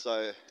bollards,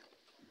 so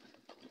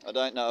I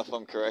don't know if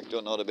I'm correct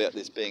or not about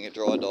this being a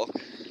dry dock,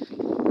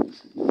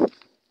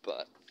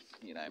 but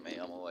you know me,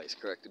 I'm always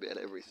correct about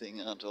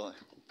everything, aren't I?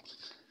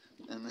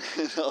 And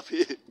then up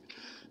here,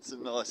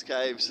 some nice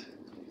caves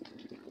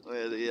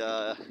where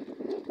the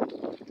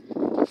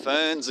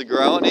ferns are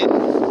growing in,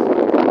 and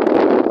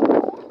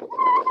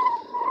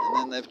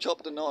then they've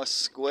chopped a nice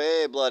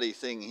square bloody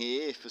thing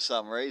here for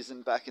some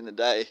reason. Back in the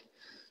day,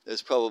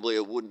 there's probably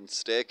a wooden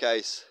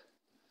staircase,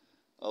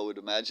 I would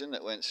imagine,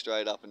 that went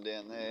straight up and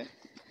down there,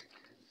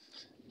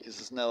 because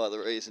there's no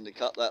other reason to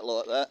cut that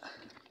like that,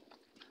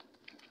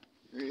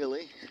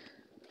 really.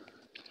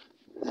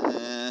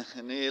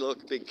 And here,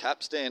 look, big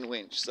capstan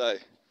winch. So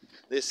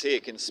this here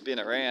can spin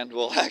around.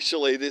 Well,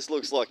 actually, this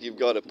looks like you've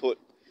got to put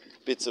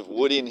bits of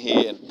wood in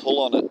here and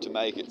pull on it to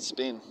make it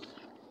spin.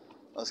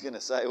 I was going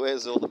to say,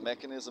 where's all the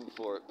mechanism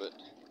for it? But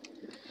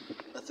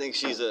I think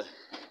she's a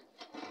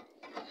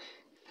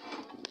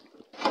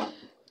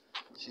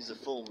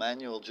full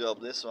manual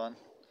job, this one.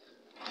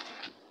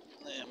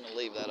 I'm going to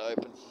leave that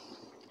open.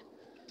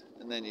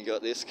 And then you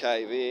got this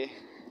cave here.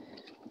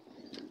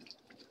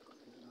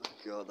 Oh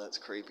God, that's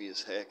creepy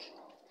as heck.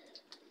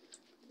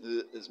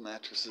 There's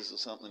mattresses or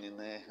something in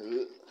there.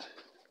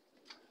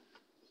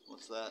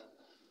 What's that?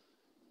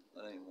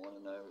 I don't even want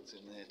to know what's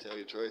in there, tell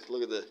you the truth.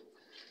 Look at the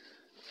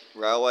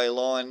railway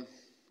line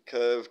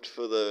curved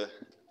for the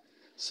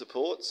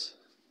supports.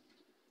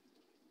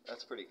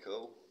 That's pretty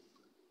cool.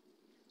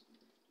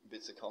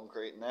 Bits of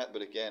concrete and that,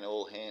 but again,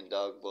 all hand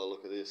dug by the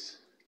look of this.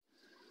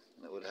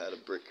 And it would have had a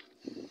brick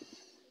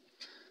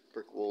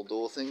wall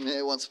door thing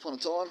there once upon a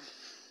time.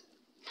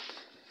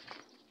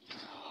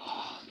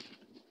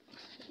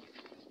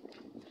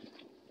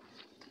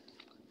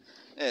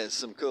 Yeah, there's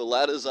some cool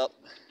ladders up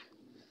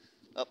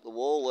the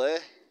wall there.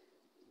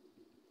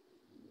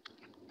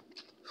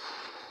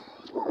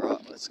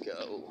 Alright, let's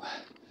go.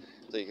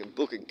 So you can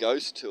book a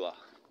ghost tour.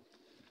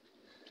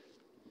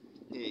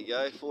 Here you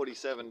go,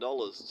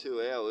 $47,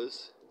 2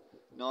 hours,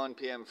 9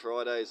 PM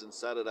Fridays and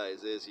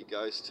Saturdays. There's your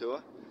ghost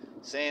tour.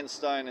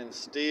 Sandstone and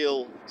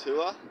steel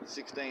tour,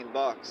 $16.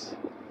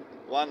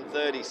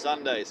 1:30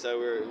 Sunday, so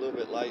we're a little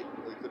bit late.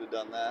 We could have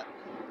done that.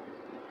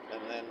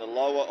 And then the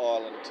lower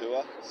island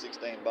tour,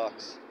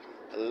 $16.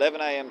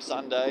 11 AM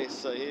Sunday.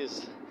 So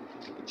here's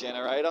the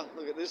generator.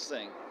 Look at this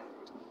thing.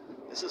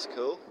 This is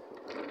cool.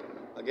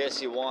 I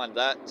guess you wind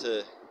that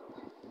to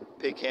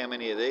pick how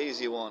many of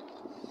these you want.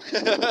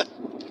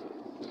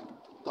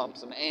 Pump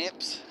some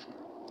amps.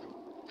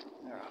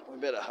 Alright, we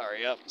better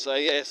hurry up. So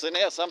yeah, so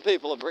now some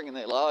people are bringing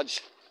their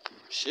large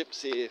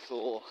ships here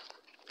for,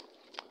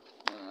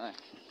 I don't know,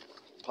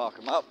 park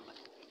them up,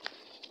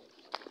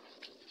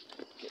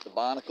 get the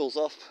barnacles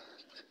off.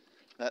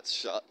 That's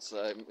shut,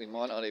 so we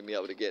might not even be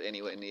able to get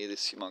anywhere near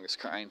this humongous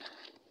crane,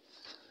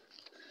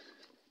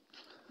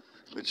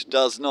 which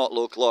does not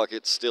look like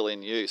it's still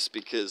in use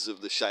because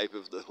of the shape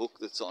of the hook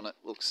that's on it.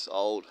 Looks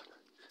old,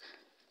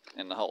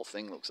 and the whole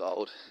thing looks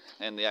old,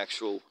 and the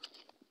actual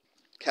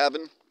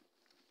cabin,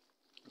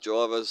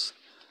 driver's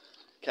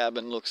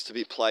cabin, looks to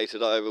be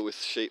plated over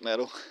with sheet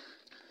metal.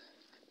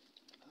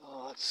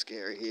 Oh, it's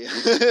scary here.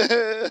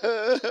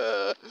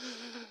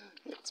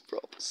 It's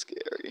proper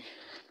scary.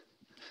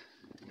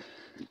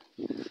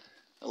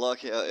 I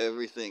like how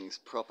everything's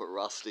proper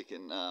rustic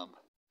and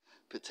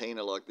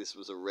patina, like this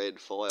was a red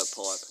fire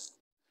pipe,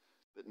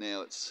 but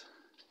now it's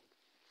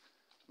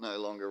no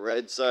longer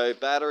red. So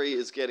battery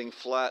is getting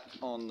flat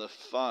on the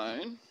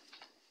phone,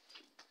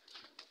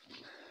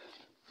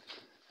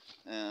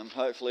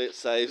 Hopefully it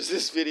saves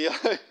this video.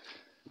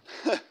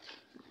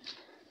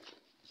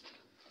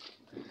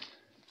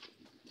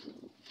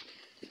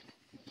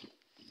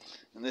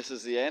 And this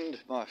is the end,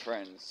 my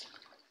friends.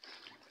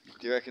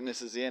 Do you reckon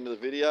this is the end of the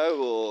video,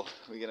 or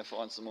are we going to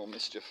find some more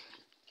mischief?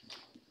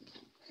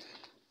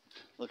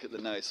 Look at the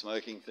no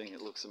smoking thing,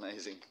 it looks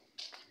amazing.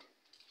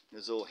 It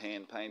was all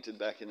hand painted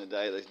back in the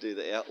day. They do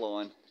the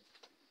outline,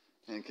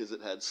 and because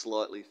it had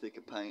slightly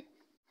thicker paint,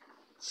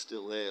 it's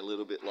still there a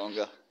little bit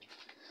longer.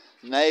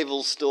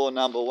 Naval store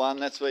number 1,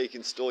 that's where you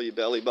can store your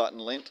belly button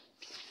lint.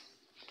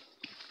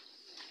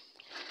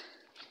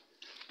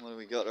 What have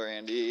we got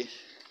around here?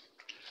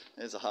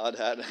 There's a hard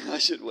hat. I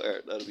should wear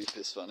it, that'll be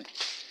piss funny.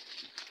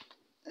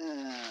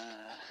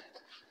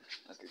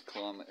 I could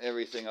climb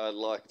everything I'd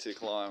like to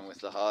climb with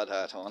the hard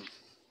hat on.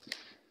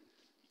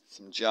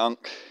 Some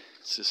junk,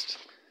 it's just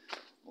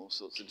all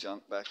sorts of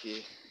junk back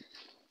here.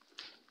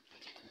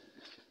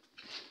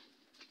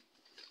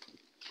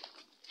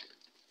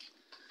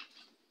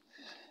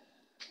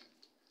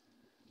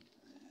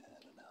 I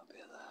don't know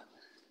about that.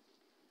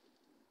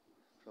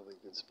 Probably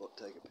a good spot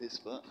to take a piss,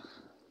 but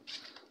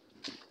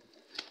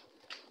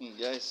here you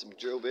go, some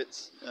drill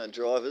bits,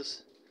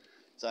 drivers.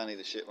 It's only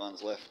the shit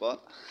ones left,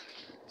 but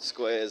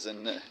squares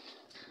and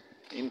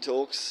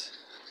intalks.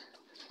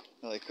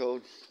 What are they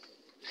called?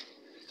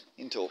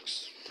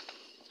 Intalks.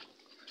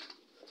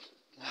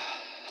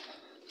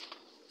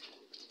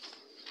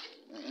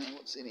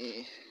 What's in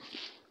here?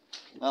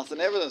 Nothing.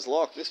 Everything's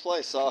locked. This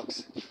place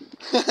sucks.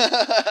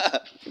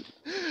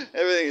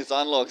 Everything that's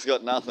unlocked's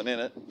got nothing in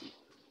it.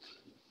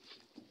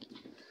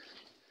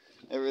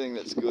 Everything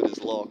that's good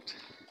is locked.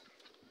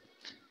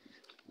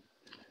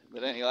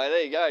 But anyway,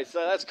 there you go.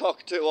 So that's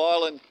Cockatoo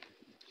Island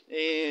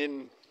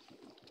in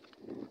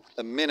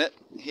a minute.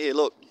 Here,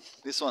 look,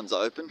 this one's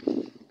open.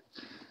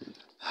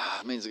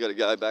 It means I've got to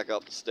go back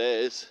up the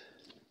stairs.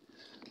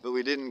 But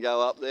we didn't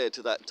go up there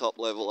to that top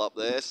level up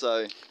there,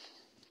 so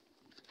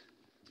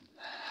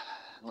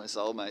unless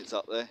old mate's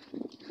up there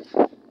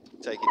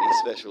taking his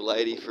special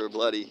lady for a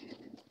bloody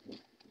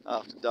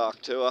after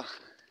dark tour.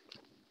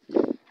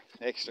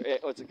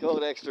 What's it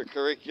called?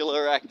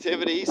 Extracurricular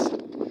activities.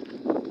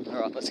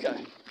 Alright, let's go.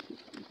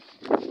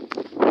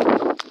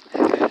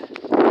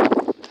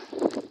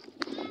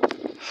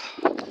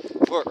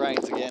 Before it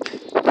rains again.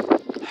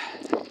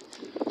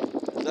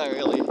 I don't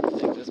really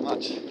think there's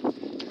much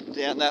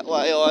down that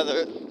way either.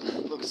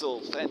 It looks all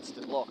fenced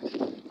and locked.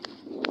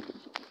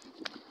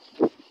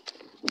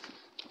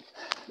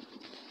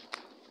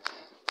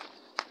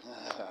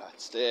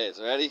 Alright, stairs,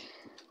 ready?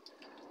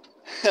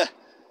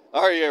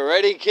 Are you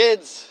ready,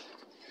 kids?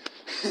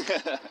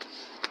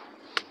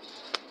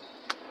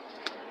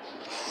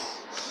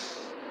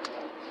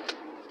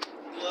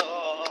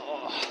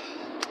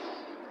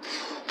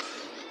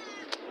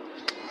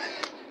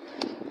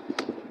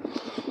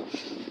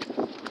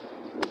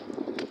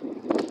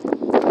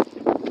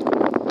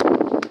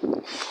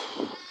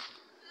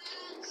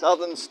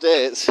 Southern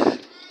stairs.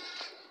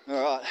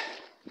 Alright,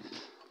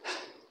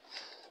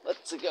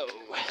 let's go.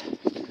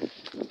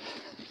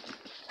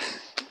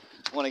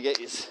 Want to get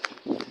you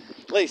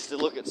at least to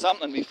look at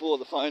something before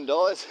the phone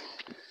dies.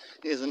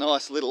 Here's a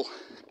nice little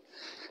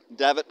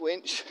davit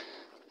winch,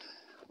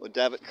 or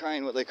davit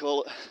crane, what they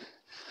call it.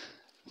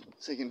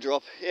 So you can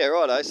drop, yeah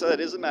righto, so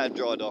that is a mad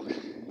dry dock.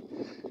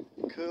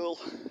 Cool.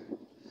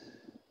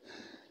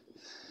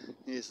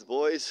 Here's the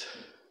boys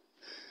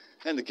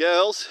and the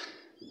girls.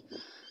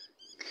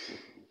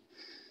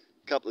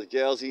 Couple of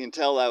girls, you can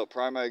tell they were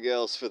promo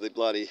girls for the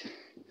bloody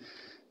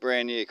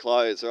brand new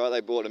clothes, right? They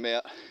bought them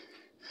out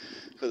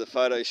for the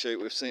photo shoot.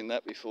 We've seen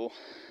that before.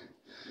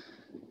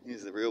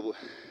 Here's the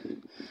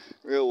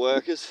real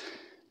workers.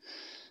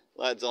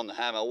 Lads on the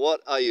hammer.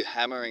 What are you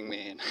hammering,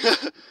 man?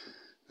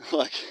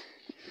 Like,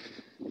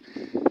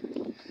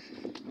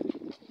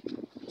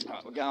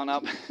 alright, we're going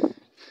up.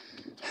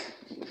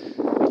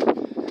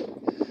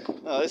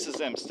 Oh, this is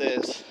them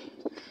stairs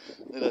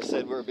that I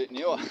said were a bit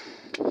newer.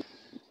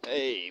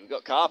 Hey, we've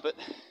got carpet.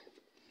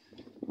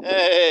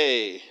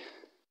 Hey,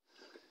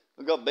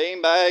 we've got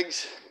bean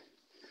bags.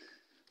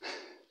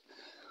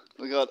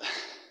 We got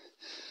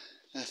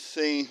a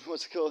theme,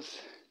 what's it called?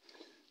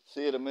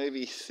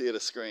 Theatre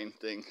screen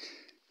thing.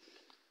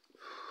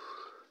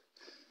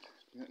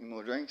 Got any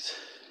more drinks?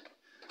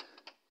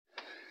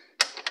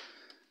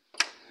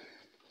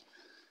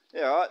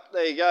 Yeah, alright,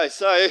 there you go.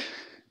 So, I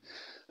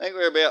think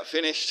we're about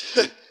finished.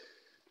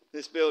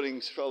 This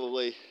building's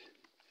probably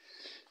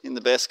in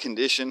the best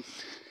condition.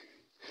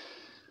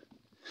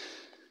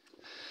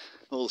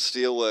 All the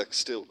steelwork's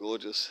still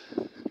gorgeous.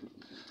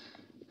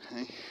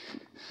 Okay.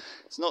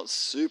 It's not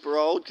super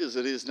old because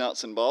it is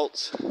nuts and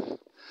bolts.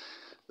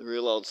 The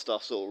real old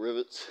stuff's all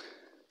rivets.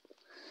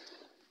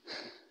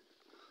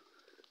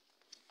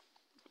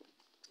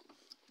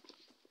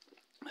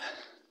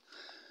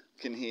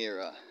 Can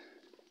hear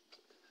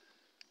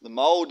the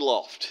mould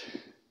loft.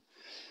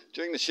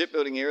 During the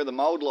shipbuilding era, the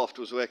mould loft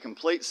was where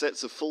complete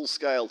sets of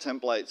full-scale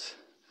templates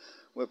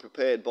were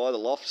prepared by the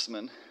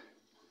loftsmen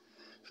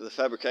for the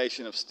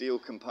fabrication of steel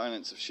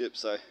components of ships.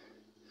 So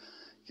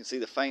You can see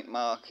the faint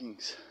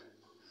markings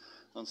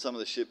on some of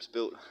the ships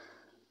built.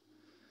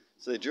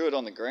 So they drew it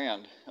on the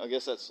ground. I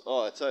guess that's,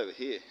 oh, it's over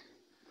here.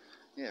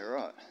 Yeah,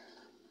 right.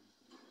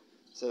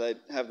 So they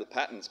have the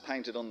patterns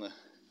painted on the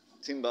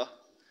timber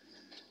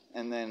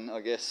and then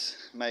I guess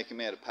make them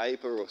out of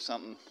paper or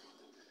something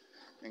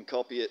and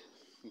copy it.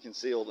 You can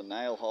see all the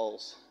nail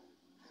holes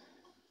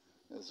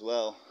as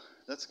well.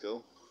 That's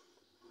cool.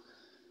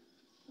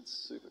 That's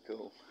super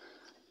cool.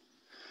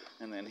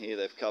 And then here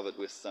they've covered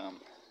with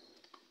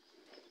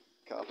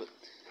carpet.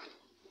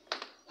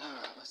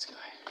 Alright, let's go.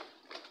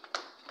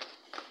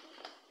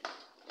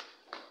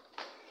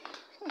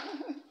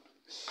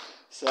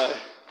 So,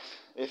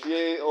 if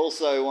you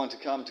also want to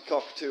come to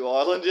Cockatoo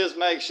Island, just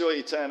make sure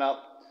you turn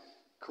up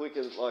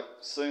quicker, like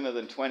sooner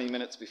than 20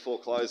 minutes before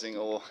closing,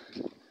 or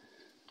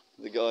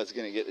the guy's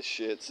going to get the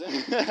shits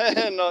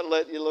and not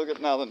let you look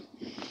at nothing.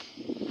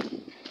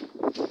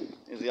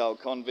 Here's the old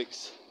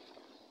convicts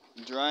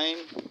drain,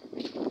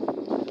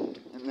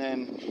 and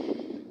then,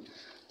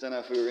 don't know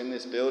if we were in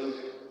this building,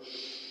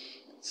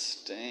 it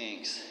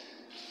stinks.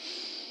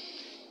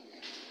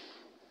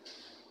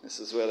 This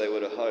is where they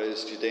would have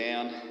hosed you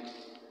down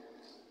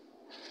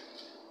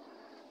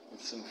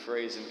with some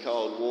freezing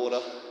cold water,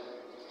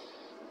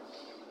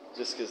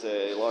 just because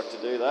they like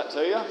to do that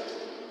to you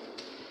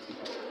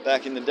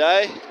back in the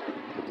day.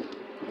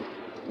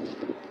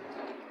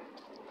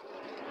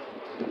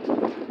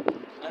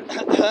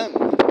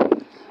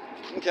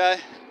 Okay,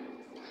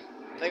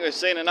 I think we've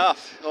seen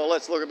enough. Well,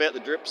 let's look about the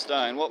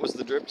dripstone. What was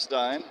the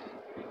dripstone?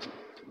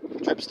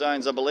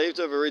 Dripstones are believed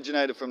to have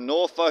originated from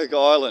Norfolk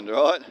Island,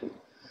 right?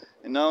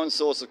 A known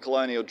source of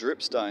colonial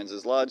dripstones,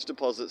 as large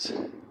deposits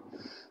of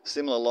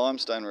similar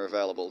limestone were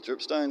available.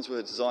 Dripstones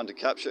were designed to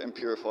capture and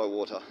purify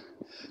water.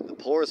 The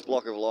porous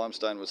block of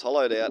limestone was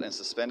hollowed out and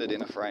suspended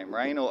in a frame.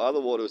 Rain or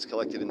other water was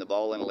collected in the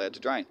bowl and allowed to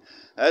drain.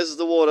 As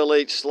the water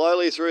leached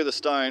slowly through the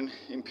stone,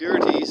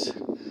 impurities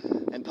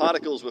and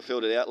particles were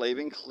filtered out,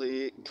 leaving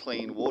clear,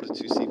 clean water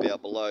to seep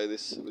out below.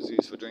 This was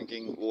used for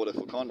drinking water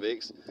for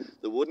convicts.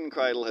 The wooden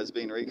cradle has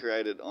been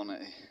recreated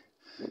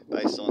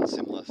based on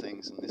similar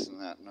things and this and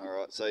that.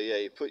 Alright, so yeah,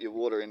 you put your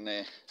water in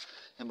there,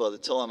 and by the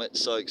time it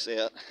soaks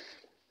out,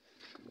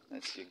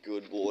 that's your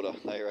good water.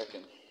 They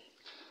reckon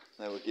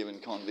they were giving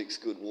convicts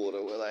good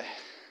water, were they?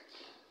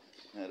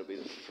 That'll be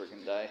the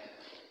freaking day.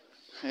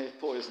 They're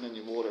poisoning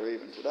your water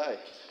even today.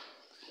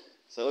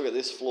 So look at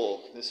this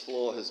floor. This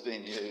floor has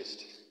been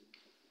used.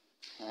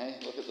 Hey,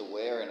 look at the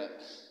wear in it.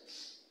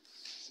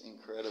 It's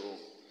incredible.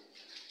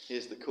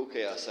 Here's the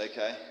cookhouse,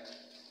 okay?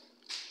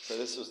 So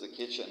this was the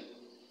kitchen.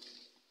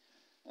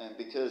 And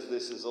because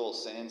this is all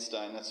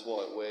sandstone, that's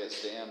why it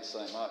wears down so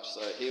much.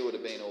 So here would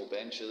have been all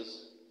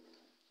benches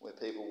where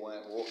people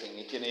weren't walking.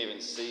 You can even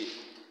see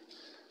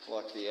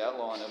like the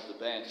outline of the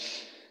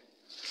bench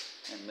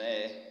and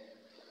there,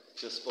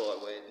 just by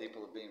where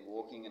people have been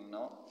walking and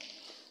not.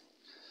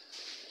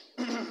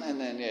 And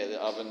then yeah, the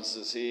ovens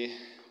is here.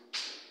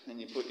 And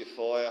you put your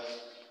fire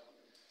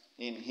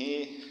in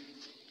here.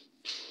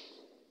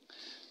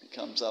 It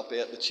comes up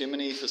out the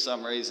chimney. For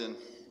some reason,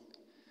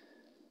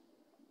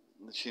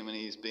 the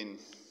chimney's been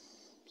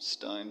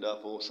stoned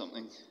up or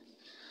something.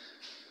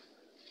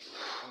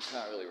 I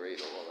can't really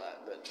read all of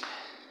that, but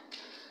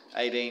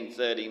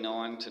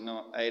 1839 to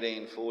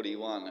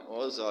 1841 it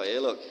was. Oh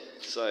yeah, look.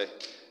 So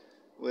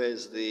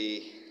where's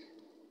that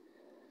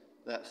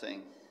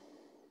thing?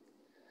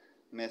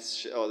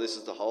 Oh, this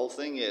is the whole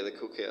thing? Yeah, the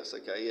cookhouse.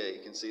 Okay, yeah, you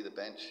can see the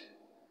bench.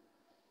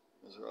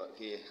 It was right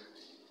here.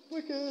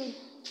 Wicked.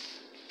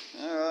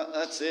 Alright,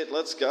 that's it.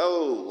 Let's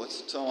go.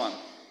 What's the time?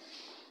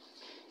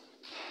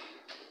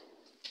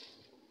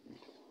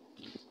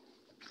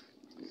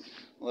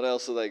 What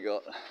else have they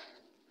got?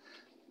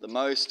 The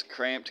most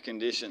cramped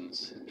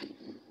conditions.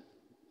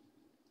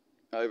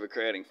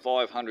 Overcrowding.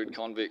 500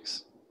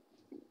 convicts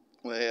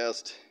were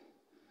housed.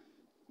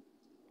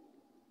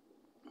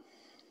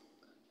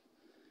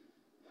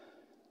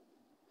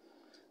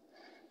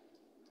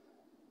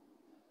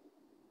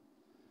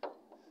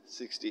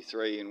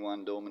 $63 in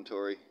one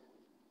dormitory.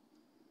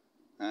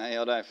 Hey,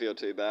 I don't feel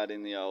too bad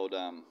in the old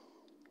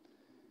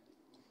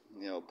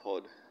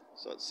pod.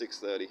 So it's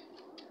 6:30.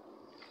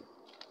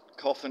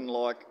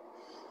 Coffin-like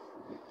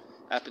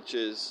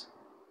apertures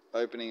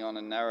opening on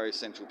a narrow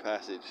central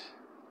passage.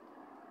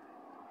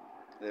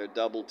 There are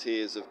double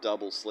tiers of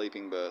double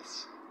sleeping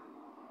berths.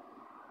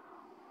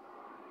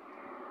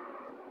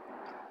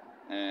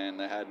 And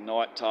they had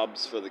night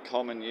tubs for the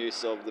common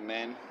use of the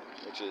men,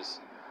 which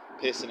is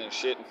pissing and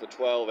shitting for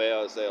 12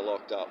 hours they're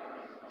locked up.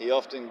 He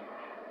often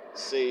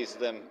sees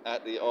them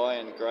at the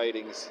iron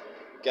gratings,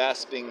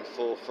 gasping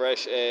for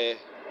fresh air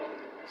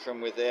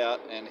from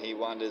without, and he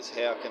wonders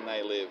how can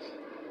they live.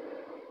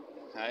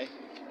 Hey?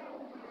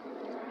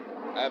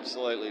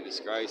 Absolutely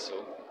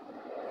disgraceful.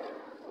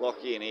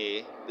 Lock you in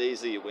here.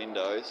 These are your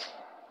windows.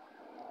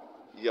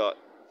 You got,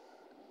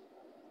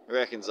 I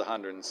reckon's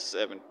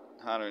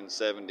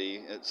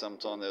 170. At some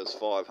time there was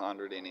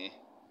 500 in here.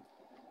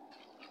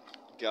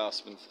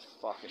 Gasping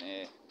for fucking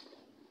air.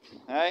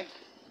 Hey?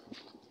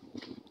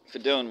 For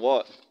doing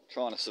what?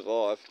 Trying to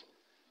survive.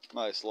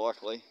 most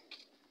likely.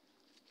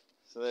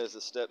 So there's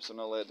the steps we're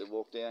not allowed to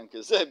walk down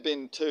because they've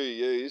been too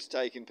used,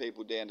 taking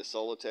people down to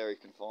solitary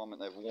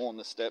confinement. They've worn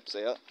the steps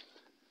out.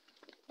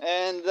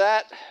 And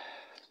that,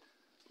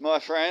 my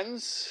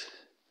friends,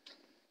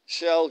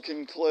 shall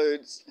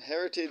conclude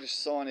heritage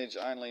signage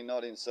only,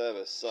 not in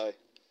service. So,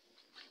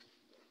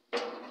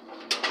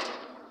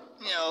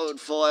 old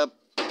fire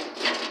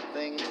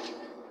thing.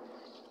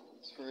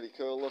 It's pretty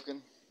cool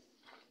looking.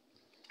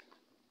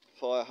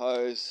 Fire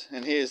hose.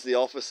 And here's the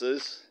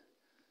offices.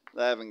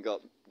 They haven't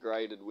got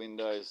grated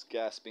windows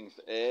gasping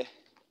for air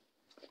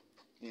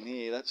in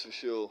here, that's for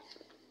sure.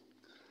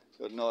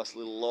 Got a nice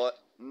little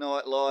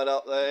night light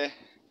up there.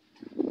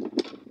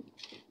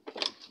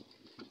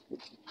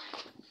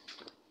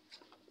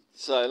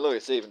 So look,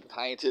 it's even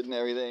painted and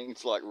everything.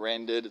 It's like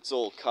rendered. It's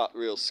all cut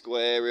real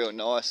square, real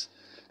nice.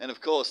 And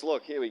of course,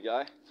 look, here we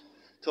go.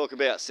 Talk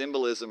about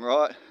symbolism,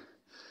 right?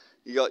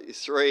 You got your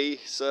 3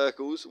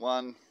 circles,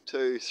 1,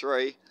 2,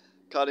 3,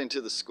 cut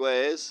into the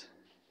squares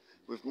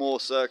with more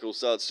circles,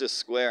 so it's just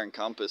square and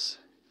compass.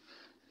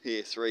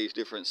 Here, 3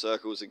 different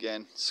circles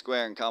again,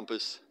 square and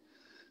compass.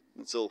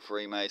 It's all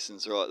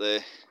Freemasons right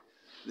there.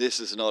 This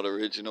is not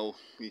original.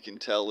 You can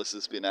tell this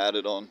has been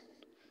added on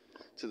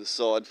to the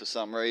side for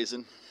some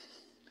reason.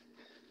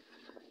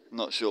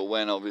 Not sure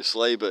when,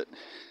 obviously, but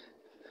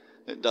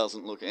it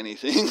doesn't look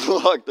anything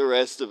like the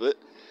rest of it.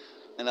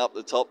 And up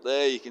the top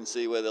there, you can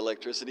see where the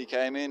electricity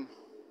came in.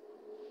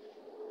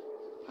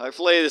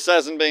 Hopefully this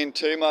hasn't been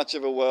too much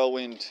of a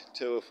whirlwind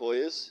tour for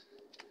you. There's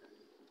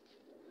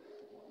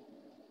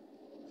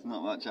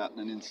not much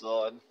happening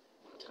inside.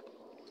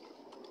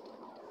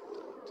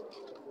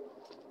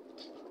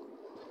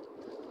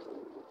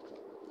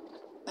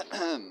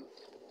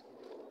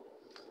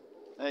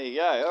 There you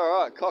go.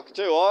 Alright,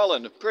 Cockatoo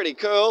Island. Pretty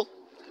cool.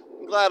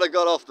 I'm glad I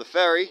got off the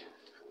ferry.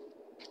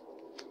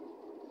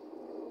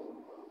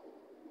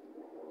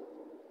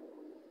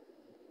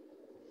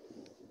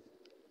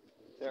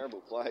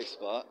 Terrible place,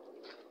 but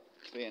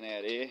being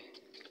out here,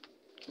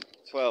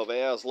 12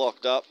 hours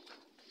locked up,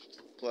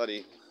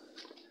 bloody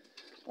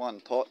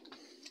 1 pot.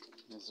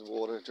 Is the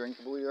water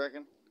drinkable, you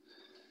reckon?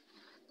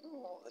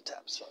 Oh, the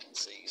tap's fucking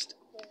seized.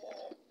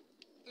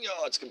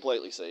 Oh, it's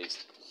completely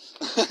seized.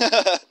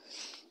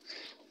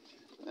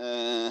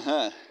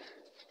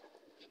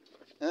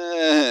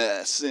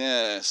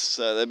 Yes.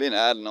 So they've been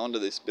adding onto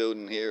this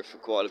building here for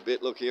quite a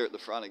bit. Look here at the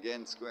front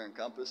again, square and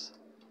compass.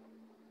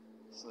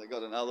 So they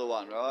got another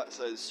one, right?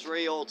 So there's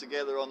 3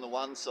 altogether on the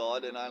one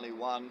side and only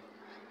 1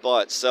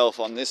 by itself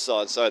on this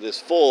side. So there's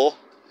 4,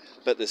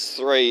 but there's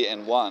 3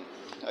 and 1.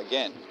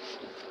 Again,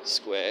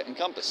 square and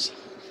compass.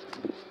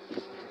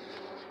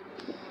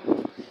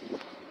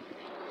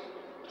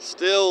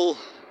 Still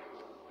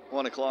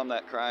want to climb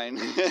that crane,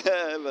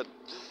 but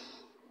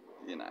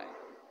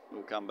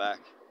we'll come back.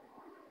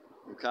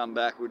 We'll come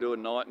back, we'll do a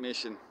night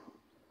mission.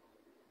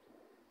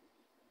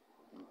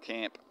 We'll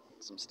camp,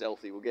 some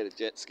stealthy, we'll get a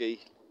jet ski.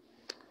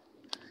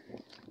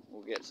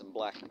 We'll get some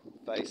black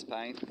face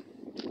paint.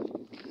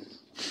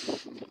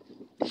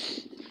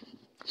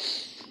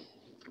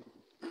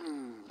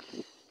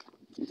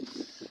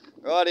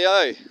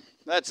 Rightio,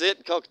 that's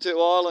it, Cockatoo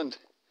Island.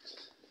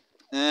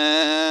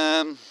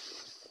 I've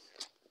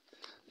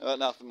got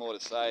nothing more to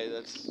say.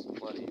 That's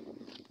bloody.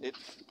 It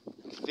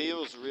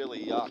feels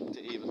really yuck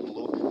to even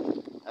look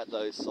at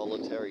those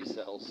solitary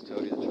cells, to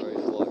tell you the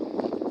truth. Look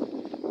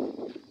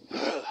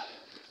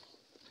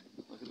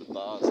at the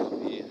bars up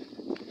here.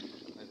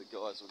 Where the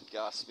guys were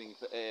gasping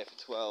for air for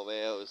 12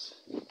 hours.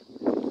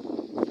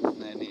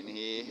 And then in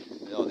here,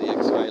 the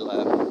X-ray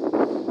lab.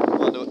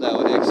 Wonder what they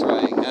were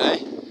X-raying, eh?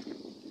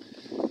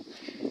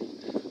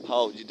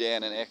 Hold you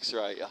down and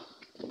X-ray you.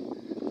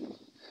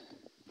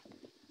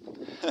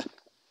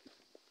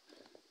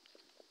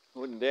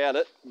 Wouldn't doubt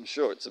it. I'm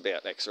sure it's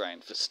about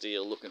X-raying for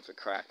steel, looking for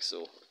cracks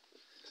or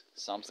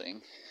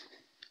something.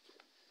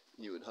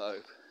 You would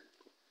hope.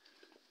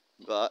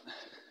 But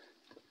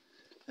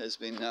has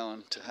been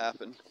known to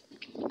happen.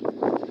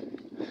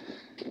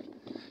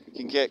 You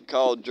can get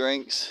cold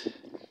drinks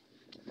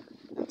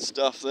and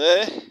stuff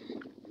there.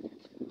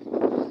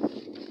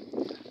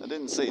 I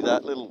didn't see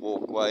that little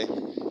walkway.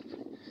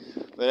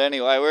 But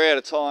anyway, we're out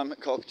of time at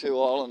Cockatoo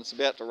Island. It's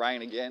about to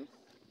rain again.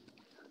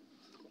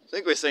 I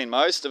think we've seen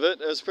most of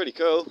it. It was pretty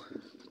cool.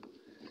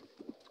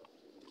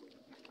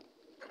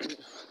 A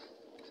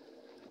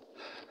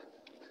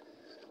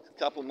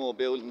couple more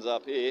buildings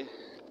up here.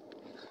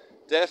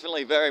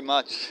 Definitely very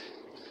much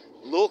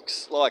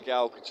looks like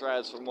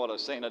Alcatraz from what I've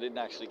seen. I didn't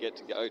actually get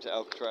to go to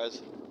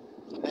Alcatraz.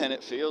 And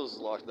it feels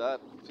like that.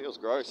 It feels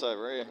gross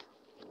over here.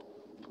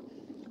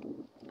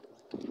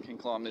 You can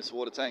climb this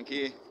water tank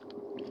here.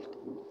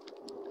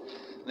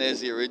 There's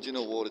the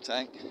original water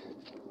tank.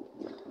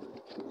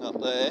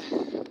 Up there.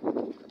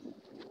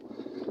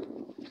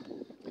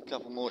 A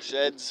couple more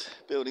sheds.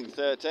 Building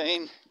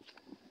 13.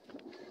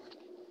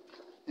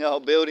 The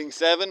old building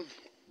 7.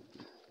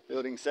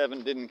 Building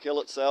 7 didn't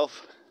kill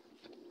itself.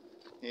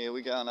 Yeah,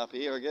 we're going up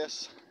here, I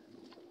guess.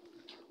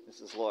 This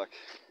is like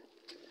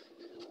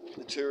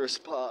the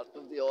tourist part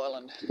of the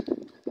island.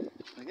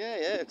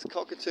 Yeah, it's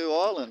Cockatoo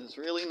Island. It's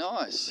really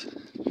nice.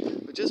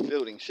 We're just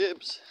building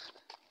ships.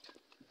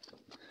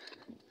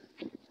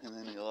 And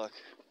then you're like,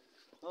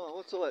 oh,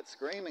 what's all that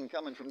screaming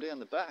coming from down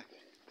the back?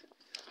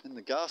 And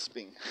the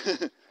gasping.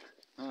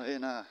 Oh, yeah,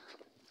 nah.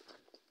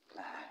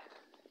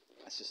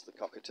 That's just the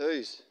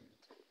cockatoos.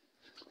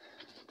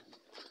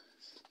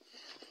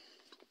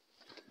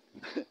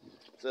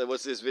 So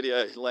what's this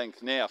video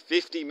length now?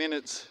 50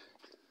 minutes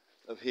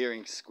of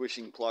hearing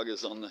squishing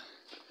pluggers on the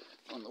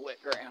wet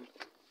ground.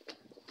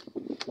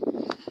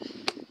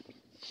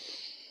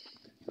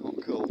 Oh,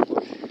 cool.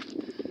 Look,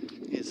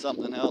 here's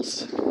something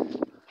else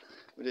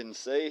we didn't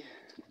see.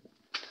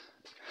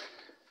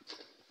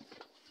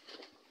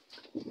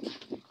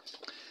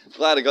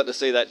 Glad I got to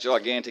see that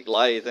gigantic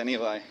lathe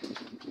anyway.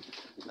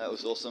 That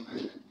was awesome.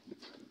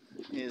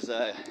 Here's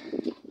a,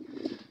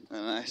 I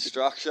don't know,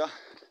 structure.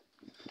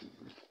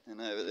 And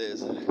over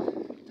there's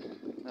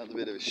another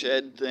bit of a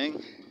shed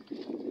thing.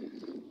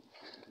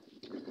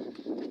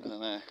 I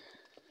don't know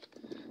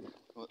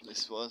what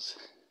this was.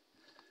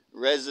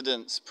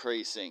 Residence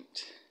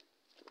precinct.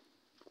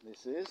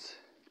 This is.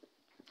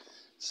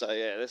 So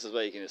yeah, this is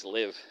where you can just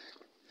live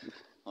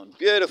on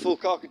beautiful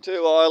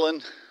Cockatoo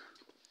Island.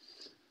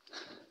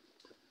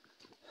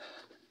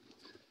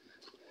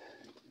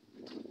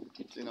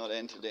 Do not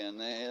enter down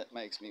there. That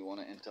makes me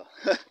want to enter.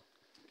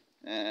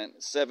 And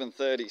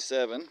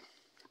 7:37.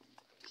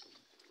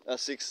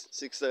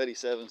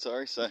 6:37.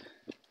 Sorry. So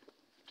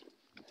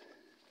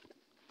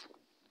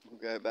we'll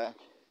go back.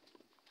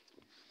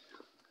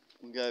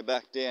 We'll go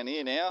back down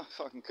here now.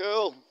 Fucking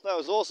cool. That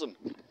was awesome.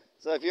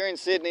 So if you're in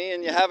Sydney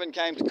and you haven't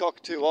came to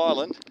Cockatoo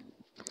Island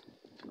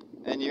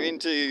and you're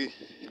into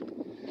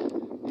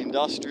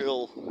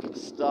industrial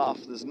stuff,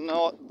 there's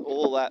not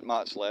all that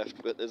much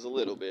left, but there's a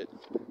little bit.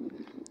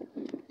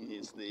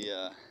 Here's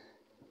the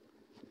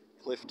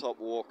clifftop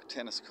walk,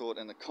 tennis court,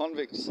 and the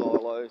convict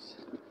silos.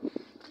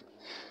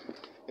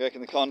 You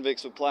reckon the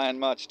convicts were playing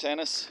much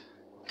tennis?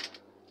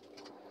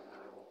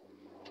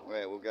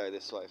 Well, we'll go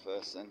this way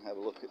first and have a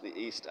look at the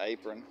East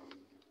Apron.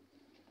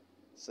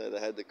 So they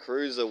had the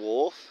cruiser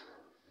wharf,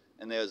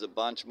 and there was a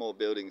bunch more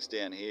buildings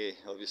down here.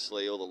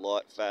 Obviously all the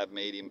light fab,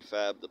 medium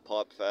fab, the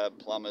pipe fab,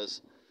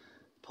 plumbers,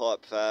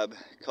 pipe fab,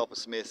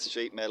 coppersmiths,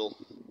 sheet metal,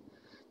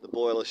 the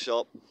boiler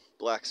shop,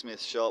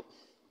 blacksmith shop,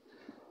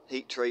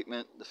 heat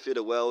treatment, the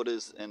fitter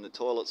welders, and the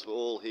toilets were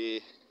all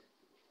here.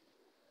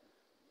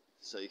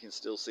 So you can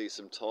still see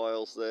some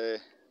tiles there.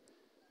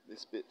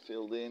 This bit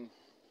filled in.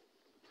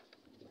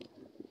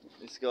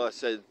 This guy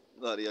said,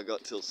 bloody, I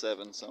got till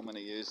 7, so I'm going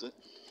to use it.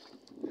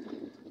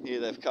 Here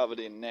they've covered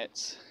in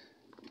nets,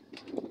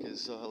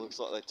 because it looks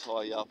like they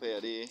tie you up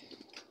out here.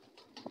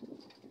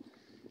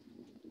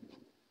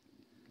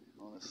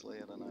 Honestly,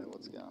 I don't know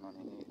what's going on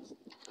in here.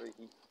 It's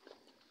freaky.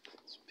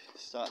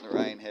 It's starting to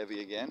rain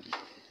heavy again.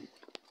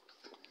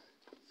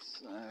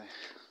 So,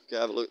 go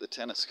have a look at the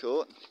tennis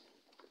court.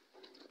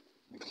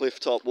 The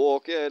clifftop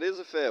walk. Yeah, it is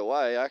a fair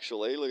way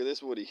actually. Look at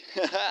this, Woody.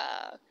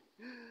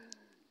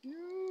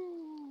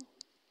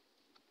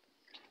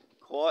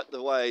 Quite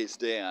the ways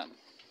down.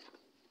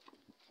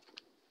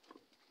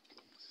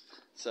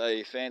 So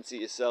you fancy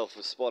yourself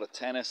a spot of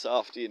tennis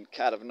after your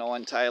cat of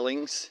 9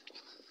 tailings.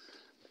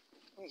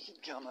 You can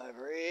come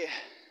over here,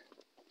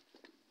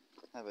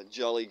 have a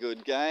jolly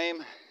good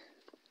game.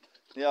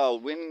 The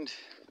old wind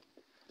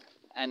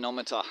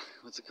anemometer,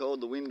 what's it called?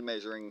 The wind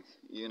measuring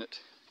unit.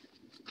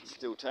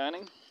 Still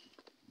turning.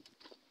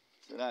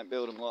 They don't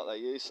build them like they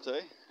used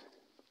to.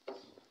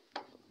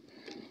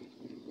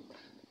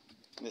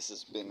 This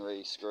has been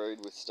re-screwed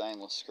with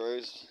stainless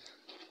screws.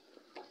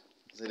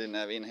 They didn't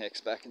have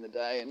in-hex back in the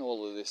day, and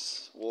all of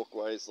this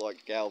walkway is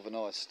like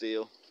galvanised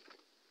steel.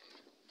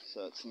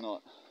 So it's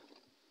not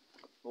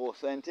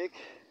authentic.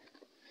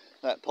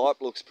 That pipe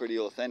looks pretty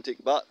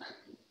authentic, but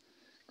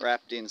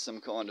wrapped in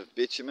some kind of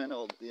bitumen,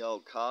 or the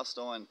old cast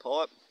iron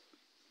pipe.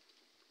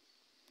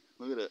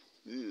 Look at it.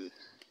 Ew.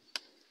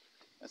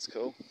 That's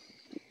cool.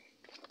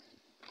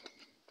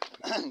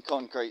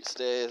 Concrete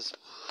stairs,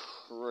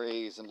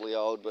 reasonably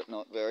old, but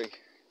not very.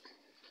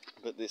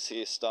 But this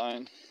here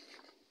stone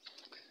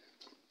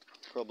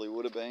probably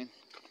would have been.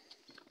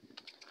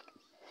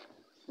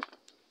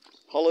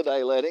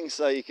 Holiday letting,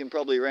 so you can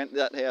probably rent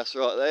that house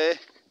right there.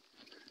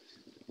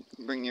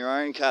 Bring your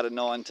own cat of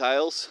 9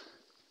 tails.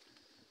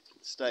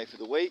 Stay for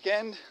the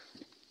weekend.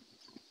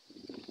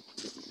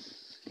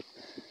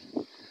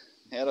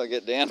 How do I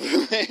get down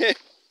from here?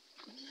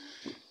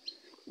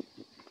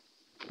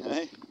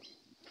 Hey?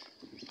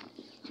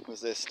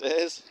 Was there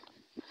stairs?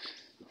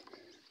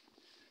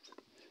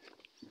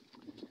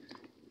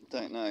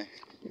 Don't know.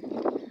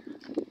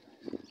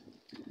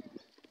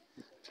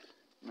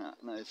 Nah,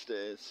 no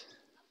stairs.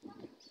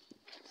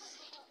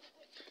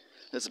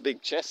 There's a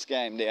big chess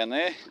game down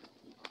there.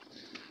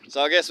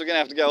 So I guess we're going to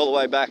have to go all the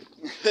way back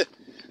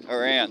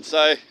around.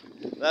 So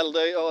that'll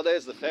do. Oh,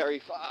 there's the ferry.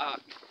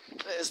 Fuck.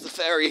 There's the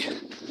ferry.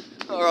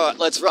 All right,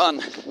 let's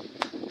run.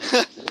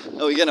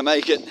 Are we going to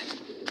make it?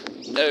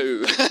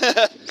 No.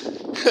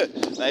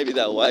 Maybe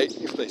they'll wait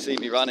if they see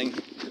me running.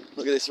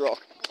 Look at this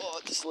rock. Oh,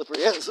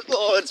 slippery as.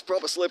 Oh, it's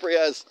proper slippery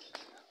as.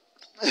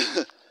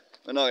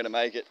 We're not going to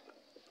make it.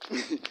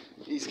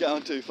 He's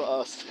going too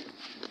fast.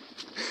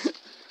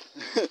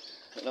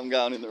 And I'm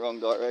going in the wrong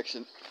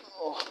direction.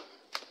 Oh.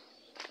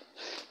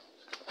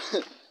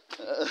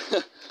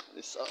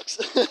 This sucks.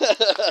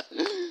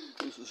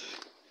 This is...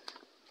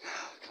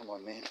 Come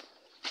on, man.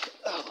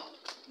 Oh,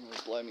 I'm going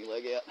to blow my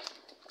leg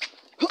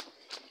out.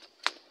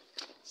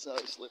 So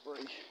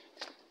slippery.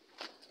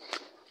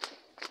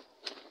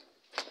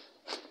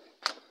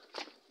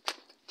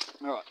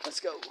 Alright, let's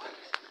go.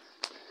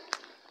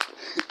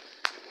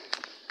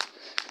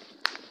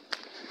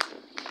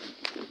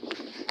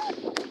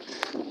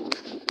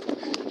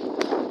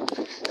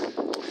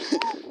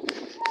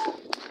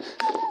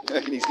 I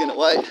reckon he's gonna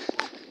wait.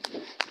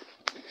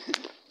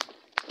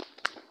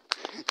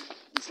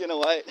 He's gonna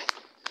wait.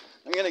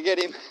 I'm gonna get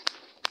him.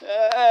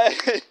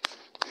 Hey!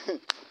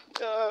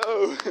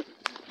 No!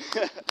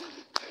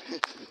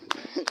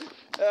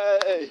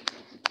 Hey!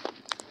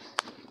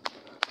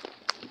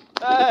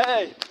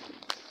 Hey!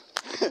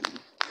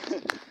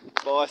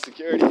 Bye,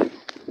 security.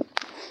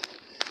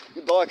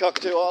 Goodbye,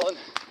 Cockatoo Island.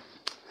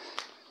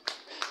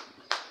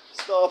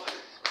 Stop.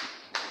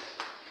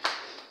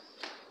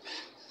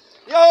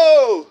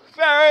 Yo!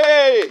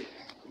 Ferry!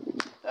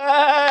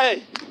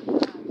 Hey!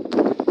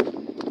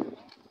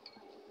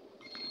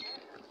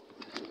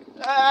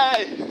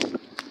 Hey!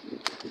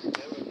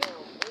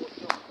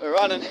 We're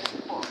running.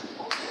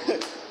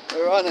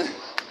 We're running.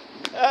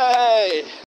 Hey!